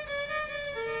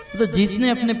 तो जिसने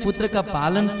अपने पुत्र का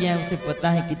पालन किया है उसे पता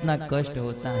है कितना कष्ट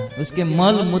होता है। उसके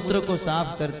मल मूत्र को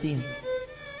साफ करती है,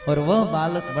 और वह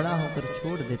बालक बड़ा होकर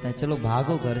छोड़ देता है, चलो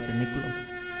भागो घर से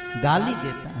निकलो, गाली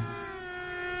देता है,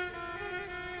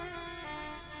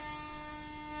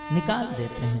 निकाल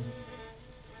देते हैं।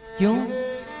 क्यों?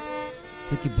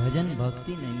 क्योंकि भजन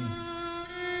भक्ति नहीं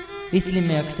है। इसलिए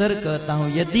मैं अक्सर कहता हूं,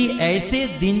 यदि ऐसे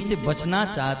दिन से बचना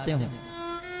चाहते हो,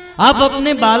 आप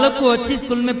अपने बालक को अच्छी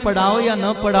स्कूल में पढ़ाओ या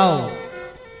न पढ़ाओ,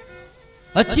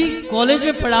 अच्छी कॉलेज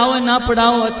में पढ़ाओ या ना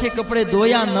पढ़ाओ, अच्छे कपड़े दो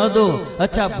या न दो,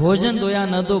 अच्छा भोजन दो या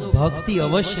न दो, भक्ति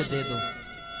अवश्य दे दो।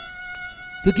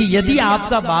 क्योंकि यदि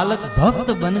आपका बालक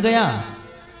भक्त बन गया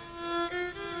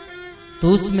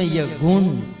तो उसमें यह गुण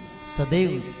सदैव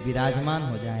विराजमान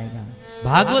हो जाएगा।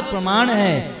 भागवत प्रमाण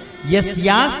है,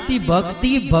 यस्यास्ति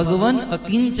भक्ति भगवन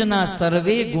अकिंचना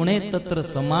सर्वे गुणे तत्र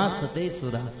समासते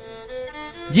सुरा।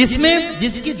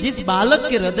 जिस बालक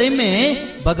के हृदय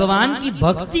में भगवान की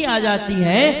भक्ति आ जाती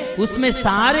है उसमें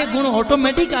सारे गुण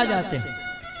ऑटोमेटिक आ जाते हैं।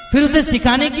 फिर उसे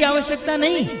सिखाने की आवश्यकता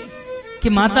नहीं कि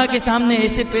माता के सामने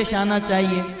ऐसे पेश आना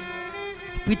चाहिए,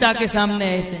 पिता के सामने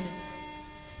ऐसे,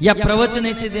 या प्रवचन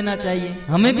ऐसे देना चाहिए।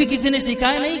 हमें भी किसी ने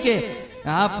सिखाया नहीं कि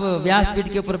आप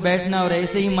व्यासपीठ के ऊपर बैठना और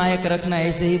ऐसे ही मायक रखना,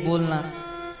 ऐसे ही बोलना।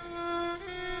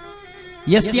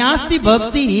 यस्यास्ति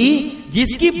भक्ति,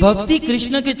 जिसकी भक्ति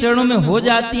कृष्ण के चरणों में हो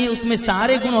जाती है उसमें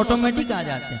सारे गुण ऑटोमेटिक आ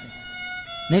जाते हैं।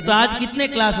 नहीं तो आज कितने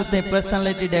क्लास होते हैं,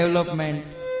 पर्सनालिटी डेवलपमेंट,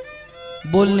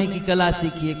 बोलने की कला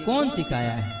सीखिए, कौन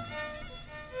सिखाया है?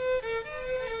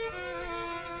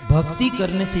 भक्ति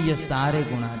करने से ये सारे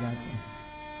गुण आ जाते हैं।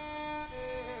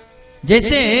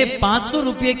 जैसे 500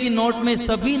 रुपये की नोट में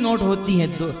सभी नोट होती हैं,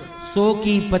 100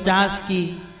 की, 50 की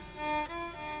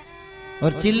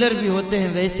और चिल्लर भी होते हैं,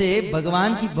 वैसे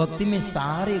भगवान की भक्ति में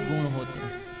सारे गुण होते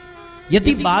हैं।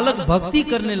 यदि बालक भक्ति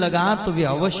करने लगा तो वे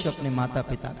अवश्य अपने माता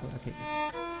पिता को रखेगा।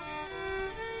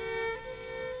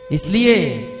 इसलिए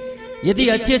यदि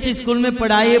अच्छी अच्छी स्कूल में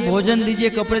पढ़ाइए, भोजन दीजिए,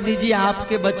 कपड़े दीजिए,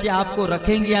 आपके बच्चे आपको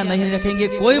रखेंगे या नहीं रखेंगे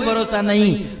कोई भरोसा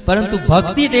नहीं, परंतु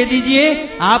भक्ति दे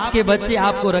दीजिए, आपके बच्चे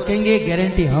आपको रखेंगे,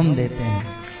 गारंटी हम देते हैं।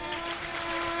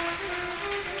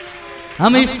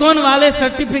 हम इस्कॉन वाले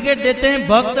सर्टिफिकेट देते हैं,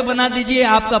 भक्त बना दीजिए,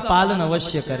 आपका पालन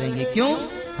अवश्य करेंगे। क्यों?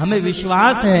 हमें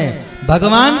विश्वास है,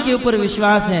 भगवान के ऊपर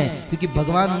विश्वास है, क्योंकि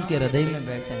भगवान उनके हृदय में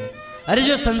बैठे हैं। अरे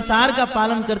जो संसार का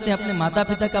पालन करते हैं अपने माता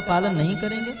पिता का पालन नहीं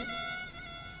करेंगे?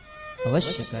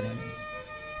 अवश्य करेंगे।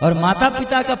 और माता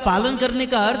पिता का पालन करने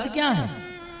का अर्थ क्या है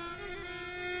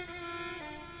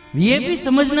ये भी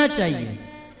समझना चाहिए।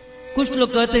 कुछ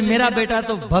लोग कहते हैं मेरा बेटा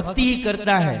तो भक्ति ही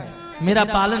करता है, मेरा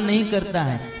पालन नहीं करता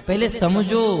है। पहले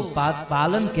समझो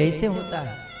पालन कैसे होता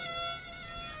है।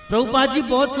 प्रभुपाद जी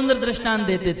बहुत सुंदर दृष्टांत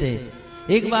देते थे।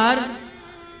 एक बार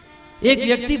एक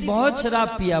व्यक्ति बहुत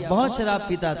शराब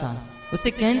पीता था,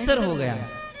 उसे कैंसर हो गया।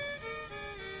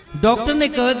 डॉक्टर ने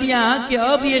कह दिया कि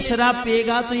अब ये शराब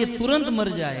पिएगा तो ये तुरंत मर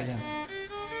जाएगा।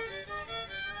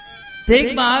 तो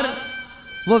एक बार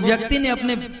वो व्यक्ति ने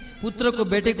अपने पुत्र को,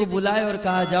 बेटे को बुलाया और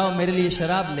कहा जाओ मेरे लिए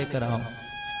शराब लेकर आओ।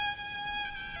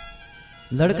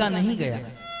 लड़का नहीं गया।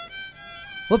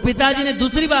 वो पिताजी ने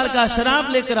दूसरी बार कहा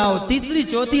शराब लेकर आओ, तीसरी,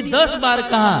 चौथी, 10 बार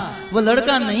कहा, वो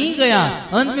लड़का नहीं गया।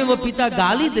 अंत में वो पिता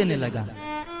गाली देने लगा।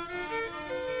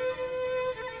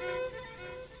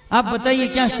 आप बताइए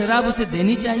क्या शराब उसे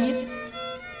देनी चाहिए?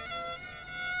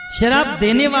 शराब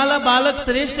देने वाला बालक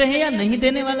श्रेष्ठ है या नहीं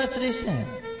देने वाला श्रेष्ठ है?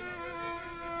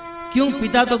 क्यों?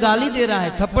 पिता तो गाली दे रहा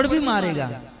है, थप्पड़ भी मारेगा,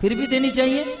 फिर भी देनी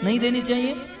चाहिए? नहीं देनी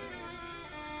चाहिए?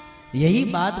 यही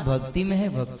बात भक्ति में है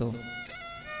भक्तों।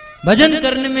 भजन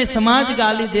करने में समाज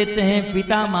गाली देते हैं,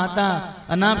 पिता माता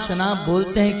अनाप शनाप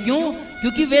बोलते हैं, क्यों?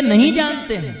 क्योंकि वे नहीं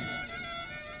जानते हैं।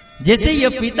 जैसे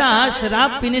यह पिता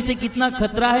शराब पीने से कितना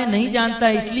खतरा है नहीं जानता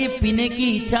है, इसलिए पीने की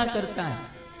इच्छा करता है।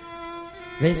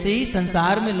 वैसे ही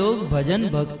संसार में लोग भजन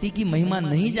भक्ति की महिमा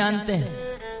नहीं जानते हैं,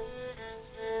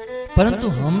 परंतु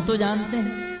हम तो जानते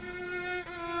हैं।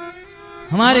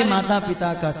 हमारे माता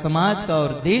पिता का, समाज का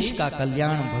और देश का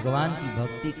कल्याण भगवान की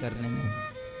भक्ति करने में है।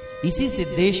 इसी से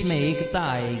देश में एकता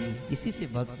आएगी, इसी से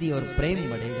भक्ति और प्रेम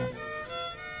बढ़ेगा।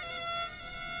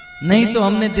 नहीं तो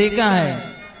हमने देखा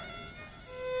है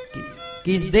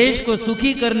कि इस देश को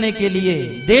सुखी करने के लिए,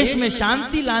 देश में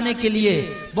शांति लाने के लिए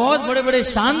बहुत बड़े बड़े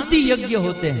शांति यज्ञ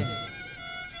होते हैं,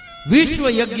 विश्व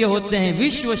यज्ञ होते हैं,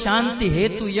 विश्व शांति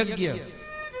हेतु यज्ञ।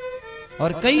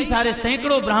 और कई सारे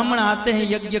सैकड़ों ब्राह्मण आते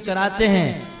हैं, यज्ञ कराते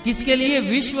हैं, किसके लिए?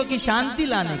 विश्व की शांति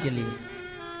लाने के लिए।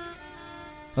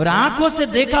 और आंखों से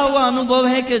देखा हुआ अनुभव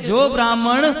है कि जो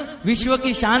ब्राह्मण विश्व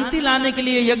की शांति लाने के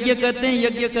लिए यज्ञ करते हैं,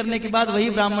 यज्ञ करने के बाद वही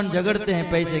ब्राह्मण झगड़ते हैं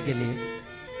पैसे के लिए।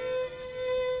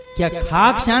 क्या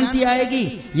खाक शांति आएगी?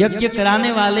 यज्ञ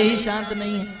कराने वाले ही शांत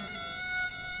नहीं है।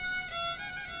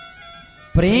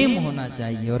 प्रेम होना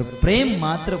चाहिए, और प्रेम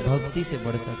मात्र भक्ति से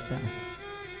बढ़ सकता है।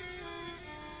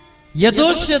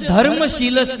 यदोश्य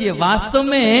धर्मशीलस्य, वास्तव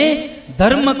में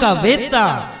धर्म का वेत्ता,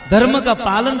 धर्म का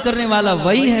पालन करने वाला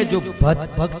वही है जो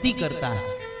भक्ति करता है।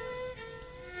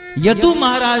 यदु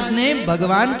महाराज ने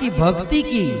भगवान की भक्ति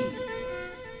की,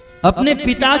 अपने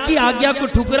पिता की आज्ञा को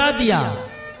ठुकरा दिया।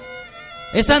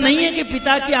 ऐसा नहीं है कि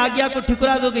पिता की आज्ञा को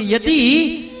ठुकरा दोगे। यदि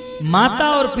माता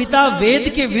और पिता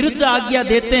वेद के विरुद्ध आज्ञा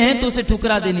देते हैं तो उसे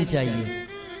ठुकरा देनी चाहिए।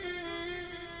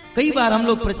 कई बार हम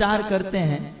लोग प्रचार करते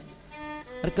हैं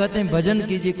और कहते हैं भजन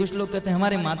कीजिए, कुछ लोग कहते हैं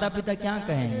हमारे माता पिता क्या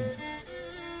कहेंगे।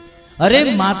 अरे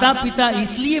माता पिता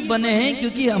इसलिए बने हैं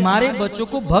क्योंकि हमारे बच्चों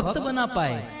को भक्त बना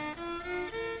पाए।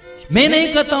 मैं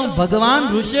नहीं कहता हूं,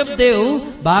 भगवान ऋषभ देव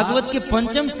भागवत के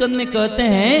 5 स्कंद में कहते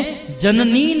हैं,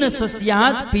 जननी न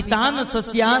सस्यात पिता न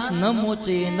सस्यात न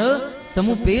मोचेन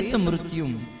समुपेत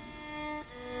मृत्युम।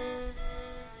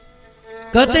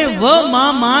 कहते हैं वह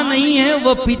मां नहीं है,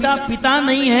 वह पिता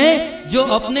नहीं है जो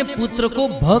अपने पुत्र को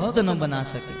भक्त न बना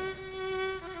सके।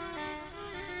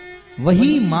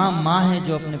 वही मां है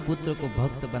जो अपने पुत्र को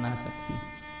भक्त बना सकती है।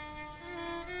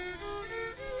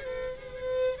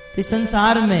 इस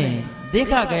संसार में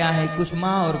देखा गया है कुछ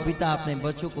मां और पिता अपने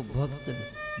बच्चों को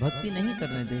भक्ति नहीं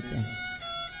करने देते हैं,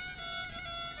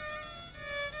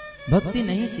 भक्ति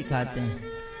नहीं सिखाते हैं,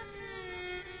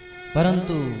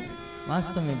 परंतु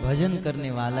वास्तव में भजन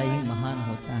करने वाला ही महान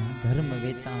होता है,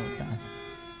 धर्मवेत्ता होता है।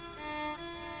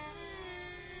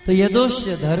 तो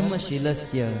यदोश्य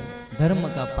धर्मशीलस्य, धर्म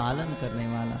का पालन करने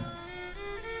वाला।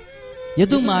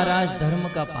 यदु महाराज धर्म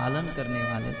का पालन करने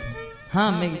वाले थे।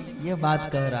 हाँ, मैं यह बात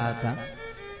कह रहा था,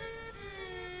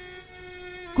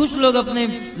 कुछ लोग अपने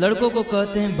लड़कों को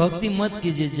कहते हैं भक्ति मत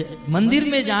कीजिए, मंदिर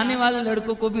में जाने वाले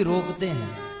लड़कों को भी रोकते हैं,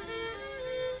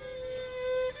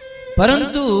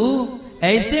 परंतु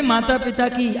ऐसे माता पिता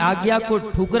की आज्ञा को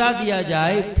ठुकरा दिया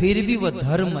जाए फिर भी वह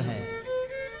धर्म है।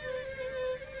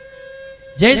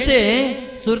 जैसे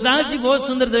सूरदास जी बहुत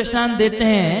सुंदर दृष्टांत देते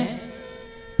हैं,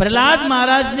 प्रहलाद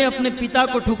महाराज ने अपने पिता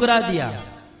को ठुकरा दिया।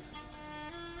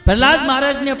 प्रहलाद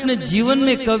महाराज ने अपने जीवन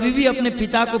में कभी भी अपने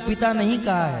पिता को पिता नहीं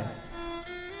कहा है।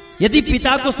 यदि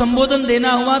पिता को संबोधन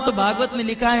देना हुआ तो भागवत में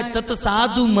लिखा है, तत्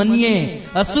साधु मन्ये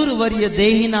असुर वर्य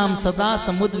देहि नाम सदा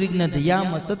समुद्विग्न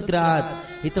धियाम असद्ग्रात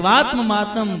हितवात्म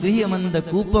मातम गृह मंद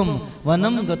कूपम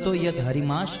वनम गतो यद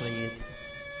हरिमाश्रयेत।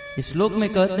 इस श्लोक में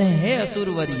कहते हैं हे असुर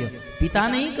वर्य, पिता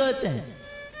नहीं कहते हैं,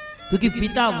 क्योंकि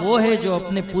पिता वो है जो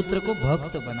अपने पुत्र को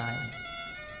भक्त बनाए,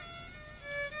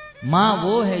 मां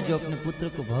वो है जो अपने पुत्र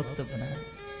को भक्त बनाए।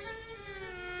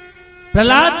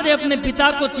 प्रहलाद ने अपने पिता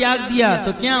को त्याग दिया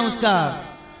तो क्या उसका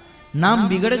नाम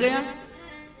बिगड़ गया?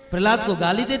 प्रहलाद को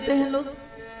गाली देते हैं लोग।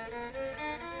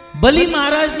 बलि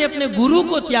महाराज ने अपने गुरु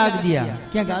को त्याग दिया,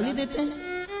 क्या गाली देते हैं?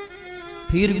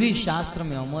 फिर भी शास्त्र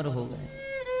में अमर हो गए।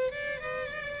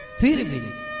 फिर भी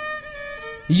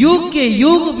युग के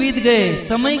युग बीत गए,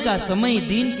 समय का समय,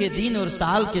 दिन के दिन और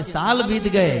साल के साल बीत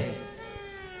गए।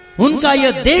 उनका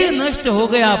यह देह नष्ट हो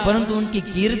गया, परंतु उनकी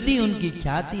कीर्ति, उनकी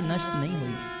ख्याति नष्ट नहीं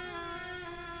हुई,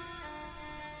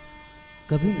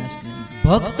 कभी नष्ट नहीं।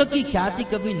 भक्त की ख्याति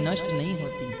कभी नष्ट नहीं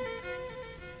होती।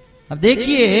 अब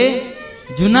देखिए,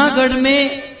 जूनागढ़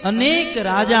में अनेक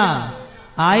राजा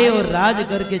आए और राज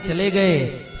करके चले गए,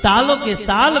 सालों के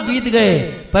साल बीत गए,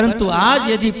 परंतु आज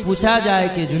यदि पूछा जाए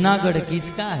कि जूनागढ़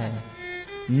किसका है,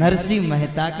 नरसिंह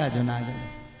मेहता का जूनागढ़।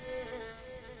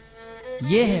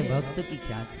 ये है भक्त की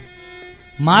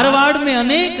ख्याति। मारवाड़ में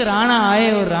अनेक राणा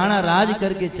आए और राणा राज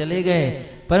करके चले गए,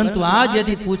 परंतु आज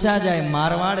यदि पूछा जाए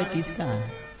मारवाड़ किसका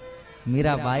है,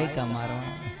 मीराबाई का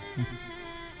मारवाड़।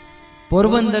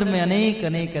 पोरबंदर में अनेक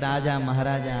अनेक राजा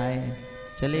महाराजा आए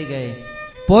चले गए,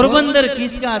 पोरबंदर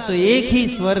किसका, तो एक ही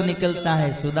स्वर निकलता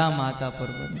है, सुदामा का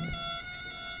पोरबंदर।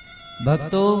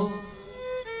 भक्तों,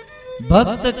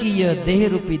 भक्त की यह देह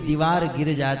रूपी दीवार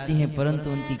गिर जाती है, परंतु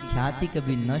उनकी ख्याति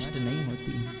कभी नष्ट नहीं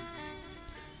होती है।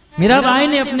 मीराबाई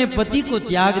ने अपने पति को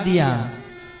त्याग दिया,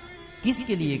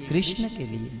 किसके लिए? कृष्ण के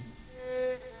लिए।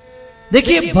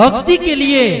 देखिए, भक्ति के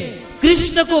लिए,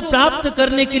 कृष्ण को प्राप्त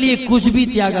करने के लिए कुछ भी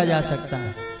त्यागा जा सकता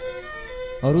है,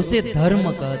 और उसे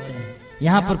धर्म कहते हैं।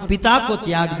 यहां पर पिता को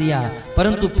त्याग दिया,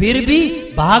 परंतु फिर भी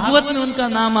भागवत में उनका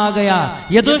नाम आ गया,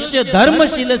 यदोश्य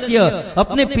धर्मशीलस्य,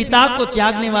 अपने पिता को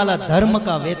त्यागने वाला धर्म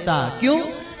का वेता। क्यों?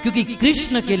 क्योंकि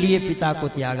कृष्ण के लिए पिता को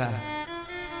त्यागा।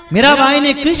 मीराबाई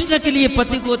ने कृष्ण के लिए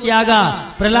पति को त्यागा,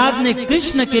 प्रहलाद ने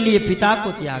कृष्ण के लिए पिता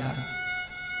को त्यागा।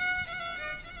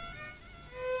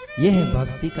 यह है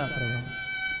भक्ति का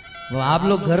प्रभाव। वो आप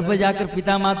लोग घर पर जाकर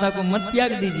पिता माता को मत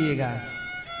त्याग दीजिएगा।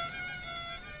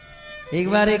 एक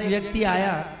बार एक व्यक्ति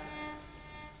आया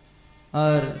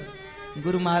और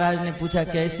गुरु महाराज ने पूछा,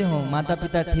 कैसे हो, माता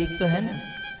पिता ठीक तो है ना?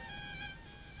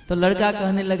 तो लड़का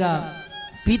कहने लगा,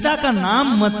 पिता का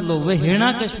नाम मत लो, वे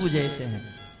हिरण्यकश्यप जैसे हैं।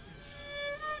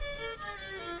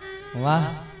 वाह!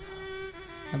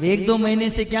 अब 1-2 महीने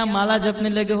से क्या माला जपने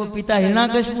लगे हो, पिता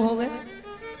हिरण्यकश्यप हो गए?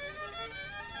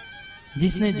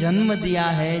 जिसने जन्म दिया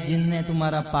है, जिसने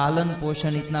तुम्हारा पालन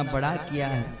पोषण इतना बड़ा किया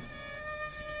है।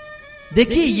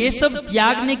 देखिए, ये सब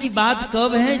त्यागने की बात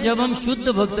कब है? जब हम शुद्ध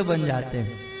भक्त बन जाते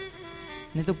हैं।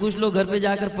 नहीं तो कुछ लोग घर पे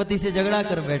जाकर पति से झगड़ा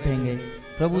कर बैठेंगे।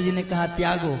 प्रभु जी ने कहा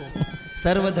त्यागो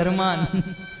सर्वधर्मान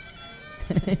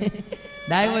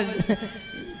डाइवर्स,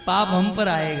 पाप हम पर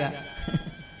आएगा।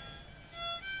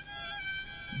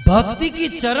 भक्ति की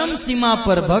चरम सीमा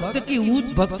पर,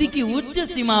 भक्ति की उच्च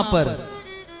सीमा पर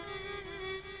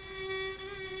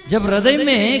जब हृदय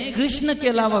में कृष्ण के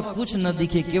अलावा कुछ न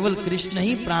दिखे, केवल कृष्ण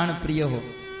ही प्राण प्रिय हो,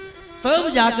 तब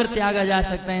जाकर त्यागा जा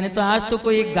सकता है। नहीं तो आज तो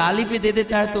कोई एक गाली पे दे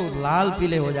देता है तो लाल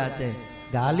पीले हो जाते हैं,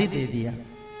 गाली दे दिया।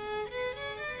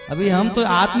 अभी हम तो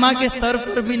आत्मा के स्तर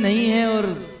पर भी नहीं है और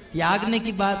त्यागने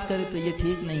की बात करें तो ये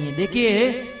ठीक नहीं है। देखिए,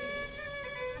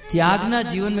 त्यागना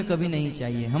जीवन में कभी नहीं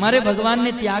चाहिए। हमारे भगवान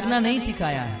ने त्यागना नहीं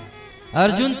सिखाया है।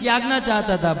 अर्जुन त्यागना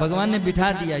चाहता था, भगवान ने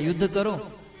बिठा दिया, युद्ध करो।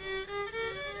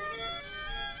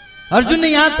 अर्जुन ने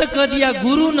यहां तक कह दिया,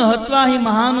 गुरु न हत्वा ही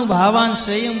महानुभावान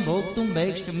स्वयं भोक्तुम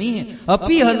भैक्षमी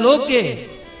अपि लोके।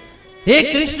 हे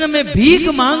कृष्ण, मैं भीख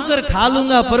मांग कर खा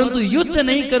लूंगा, परंतु युद्ध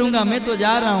नहीं करूंगा, मैं तो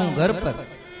जा रहा हूं घर पर।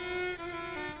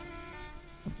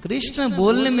 कृष्ण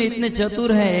बोलने में इतने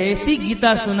चतुर हैं, ऐसी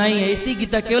गीता सुनाई, ऐसी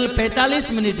गीता केवल 45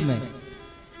 मिनट में।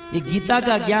 ये गीता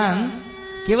का ज्ञान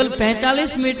केवल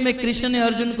 45 मिनट में कृष्ण ने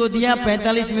अर्जुन को दिया।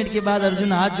 45 मिनट के बाद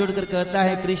अर्जुन हाथ जोड़कर कहता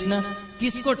है, कृष्ण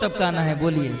किसको टपकाना है,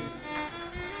 बोलिए।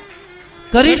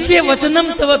 करिष्ये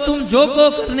वचनम तव, तुम जो को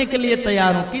करने के लिए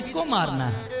तैयार हो, किसको मारना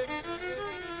है?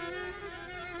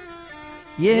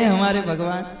 ये है हमारे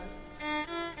भगवान।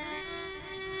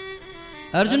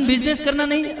 अर्जुन बिजनेस करना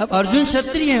नहीं, अब अर्जुन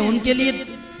क्षत्रिय हैं, उनके लिए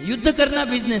युद्ध करना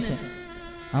बिजनेस है।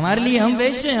 हमारे लिए हम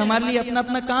वैश्य हैं, हमारे लिए अपना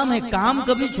अपना काम है। काम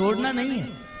कभी छोड़ना नहीं है।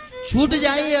 छूट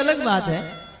जाए ये अलग बात है,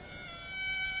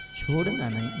 छोड़ना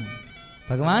नहीं है।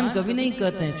 भगवान कभी नहीं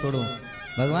कहते हैं छोड़ो,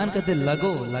 भगवान कहते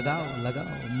लगो, लगाओ,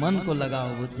 लगाओ, मन को लगाओ,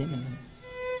 बुद्धि में नहीं।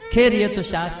 खैर, ये तो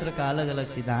शास्त्र का अलग अलग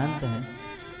सिद्धांत है,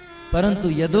 परंतु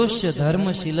यदोश्य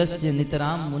धर्मशीलस्य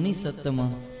नितराम मुनि सत्तम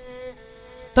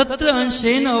तत्र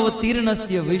अंशेन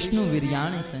अवतीर्णस्य विष्णु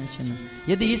वीर्याणि संशयन।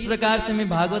 यदि इस प्रकार से मैं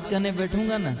भागवत करने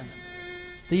बैठूंगा ना,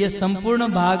 तो यह संपूर्ण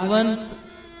भागवत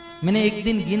मैंने एक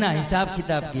दिन गिना, हिसाब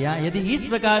किताब किया। यदि इस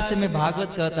प्रकार से मैं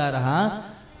भागवत कहता रहा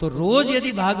तो रोज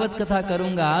यदि भागवत कथा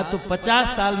करूंगा तो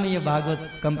 50 साल में यह भागवत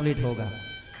कंप्लीट होगा।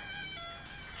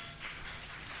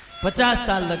 50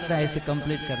 साल लगता है इसे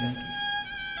कंप्लीट करने के।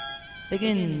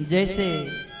 लेकिन जैसे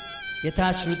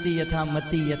यथा श्रुति, यथा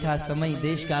मति, यथा समय,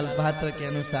 देश काल पात्र के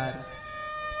अनुसार।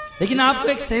 लेकिन आपको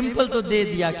एक सैंपल तो दे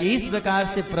दिया कि इस प्रकार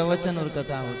से प्रवचन और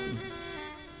कथा होती।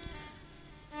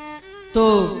 तो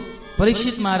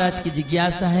परीक्षित महाराज की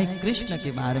जिज्ञासा है, कृष्ण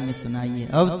के बारे में सुनाइए।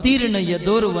 अवतीर्ण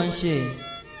यदोर वंशे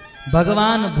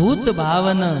भगवान भूत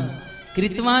भावन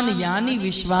कृतवान यानी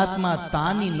विश्वात्मा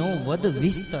तानी नो वद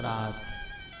विस्तरात।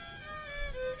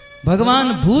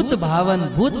 भगवान भूत भावन,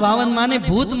 भूत भावन माने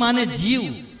भूत माने जीव।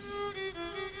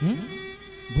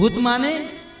 भूत माने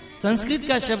संस्कृत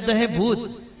का शब्द है भूत,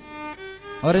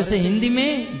 और इसे हिंदी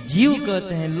में जीव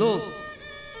कहते हैं लोग।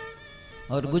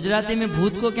 और गुजराती में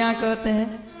भूत को क्या कहते हैं?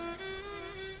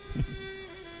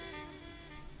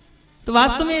 तो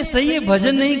वास्तव में ये सही है,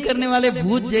 भजन नहीं करने वाले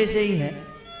भूत जैसे ही है,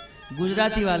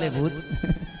 गुजराती वाले भूत।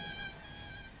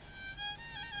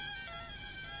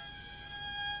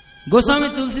 गोस्वामी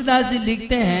तुलसीदास जी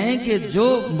लिखते हैं कि जो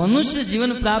मनुष्य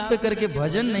जीवन प्राप्त करके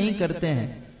भजन नहीं करते हैं,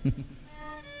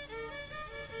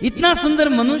 इतना सुंदर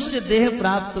मनुष्य देह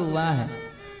प्राप्त हुआ है,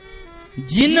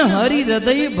 जिन हरि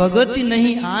हृदय भगति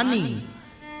नहीं आनी।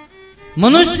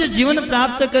 मनुष्य जीवन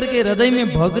प्राप्त करके हृदय में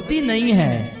भक्ति नहीं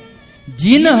है,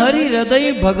 जिन हरि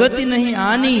हृदय भगति नहीं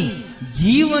आनी,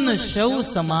 जीवन शव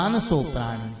समान सो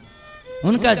प्राणी।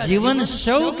 उनका जीवन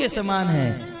शव के समान है,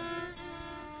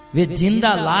 वे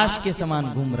जिंदा लाश के समान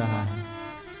घूम रहा है।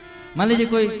 मान लीजिए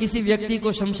कोई किसी व्यक्ति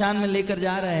को शमशान में लेकर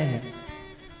जा रहे हैं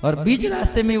और बीच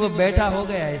रास्ते में वो बैठा हो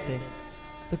गया ऐसे,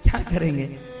 तो क्या करेंगे?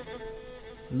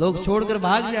 लोग छोड़कर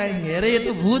भाग जाएंगे, अरे ये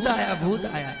तो भूत आया, भूत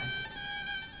आया।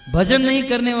 भजन नहीं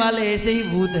करने वाले ऐसे ही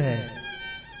भूत है,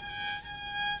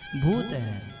 भूत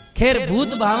है। खैर,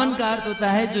 भूत भावन का अर्थ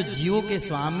होता है जो जीवों के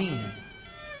स्वामी है।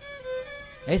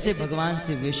 ऐसे भगवान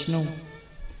से विष्णु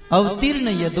अवतीर्ण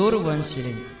यदुवंश,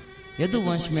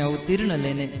 यदुवंश में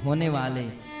अवतीर्ण होने वाले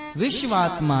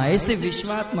विश्वात्मा, ऐसे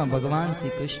विश्वात्मा भगवान श्री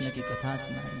कृष्ण की कथा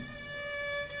सुनाएंगे।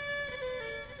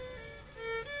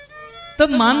 तब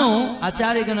मानो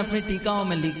आचार्यगण अपनी टीकाओं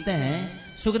में लिखते हैं,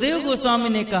 सुखदेव गोस्वामी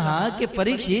ने कहा कि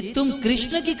परीक्षित, तुम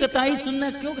कृष्ण की कथा ही सुनना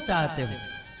क्यों चाहते हो?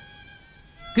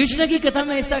 कृष्ण की कथा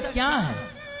में ऐसा क्या है?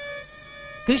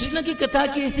 कृष्ण की कथा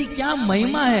की ऐसी क्या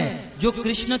महिमा है जो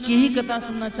कृष्ण की ही कथा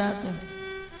सुनना चाहते हो?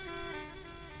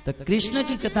 तो कृष्ण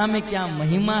की कथा में क्या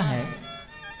महिमा है,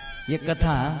 ये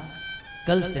कथा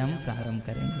कल से हम प्रारंभ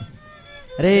करेंगे।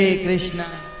 हरे कृष्णा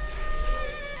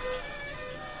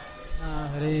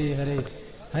हरे हरे,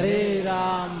 हरे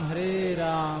राम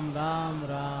राम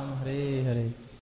राम, हरे हरे।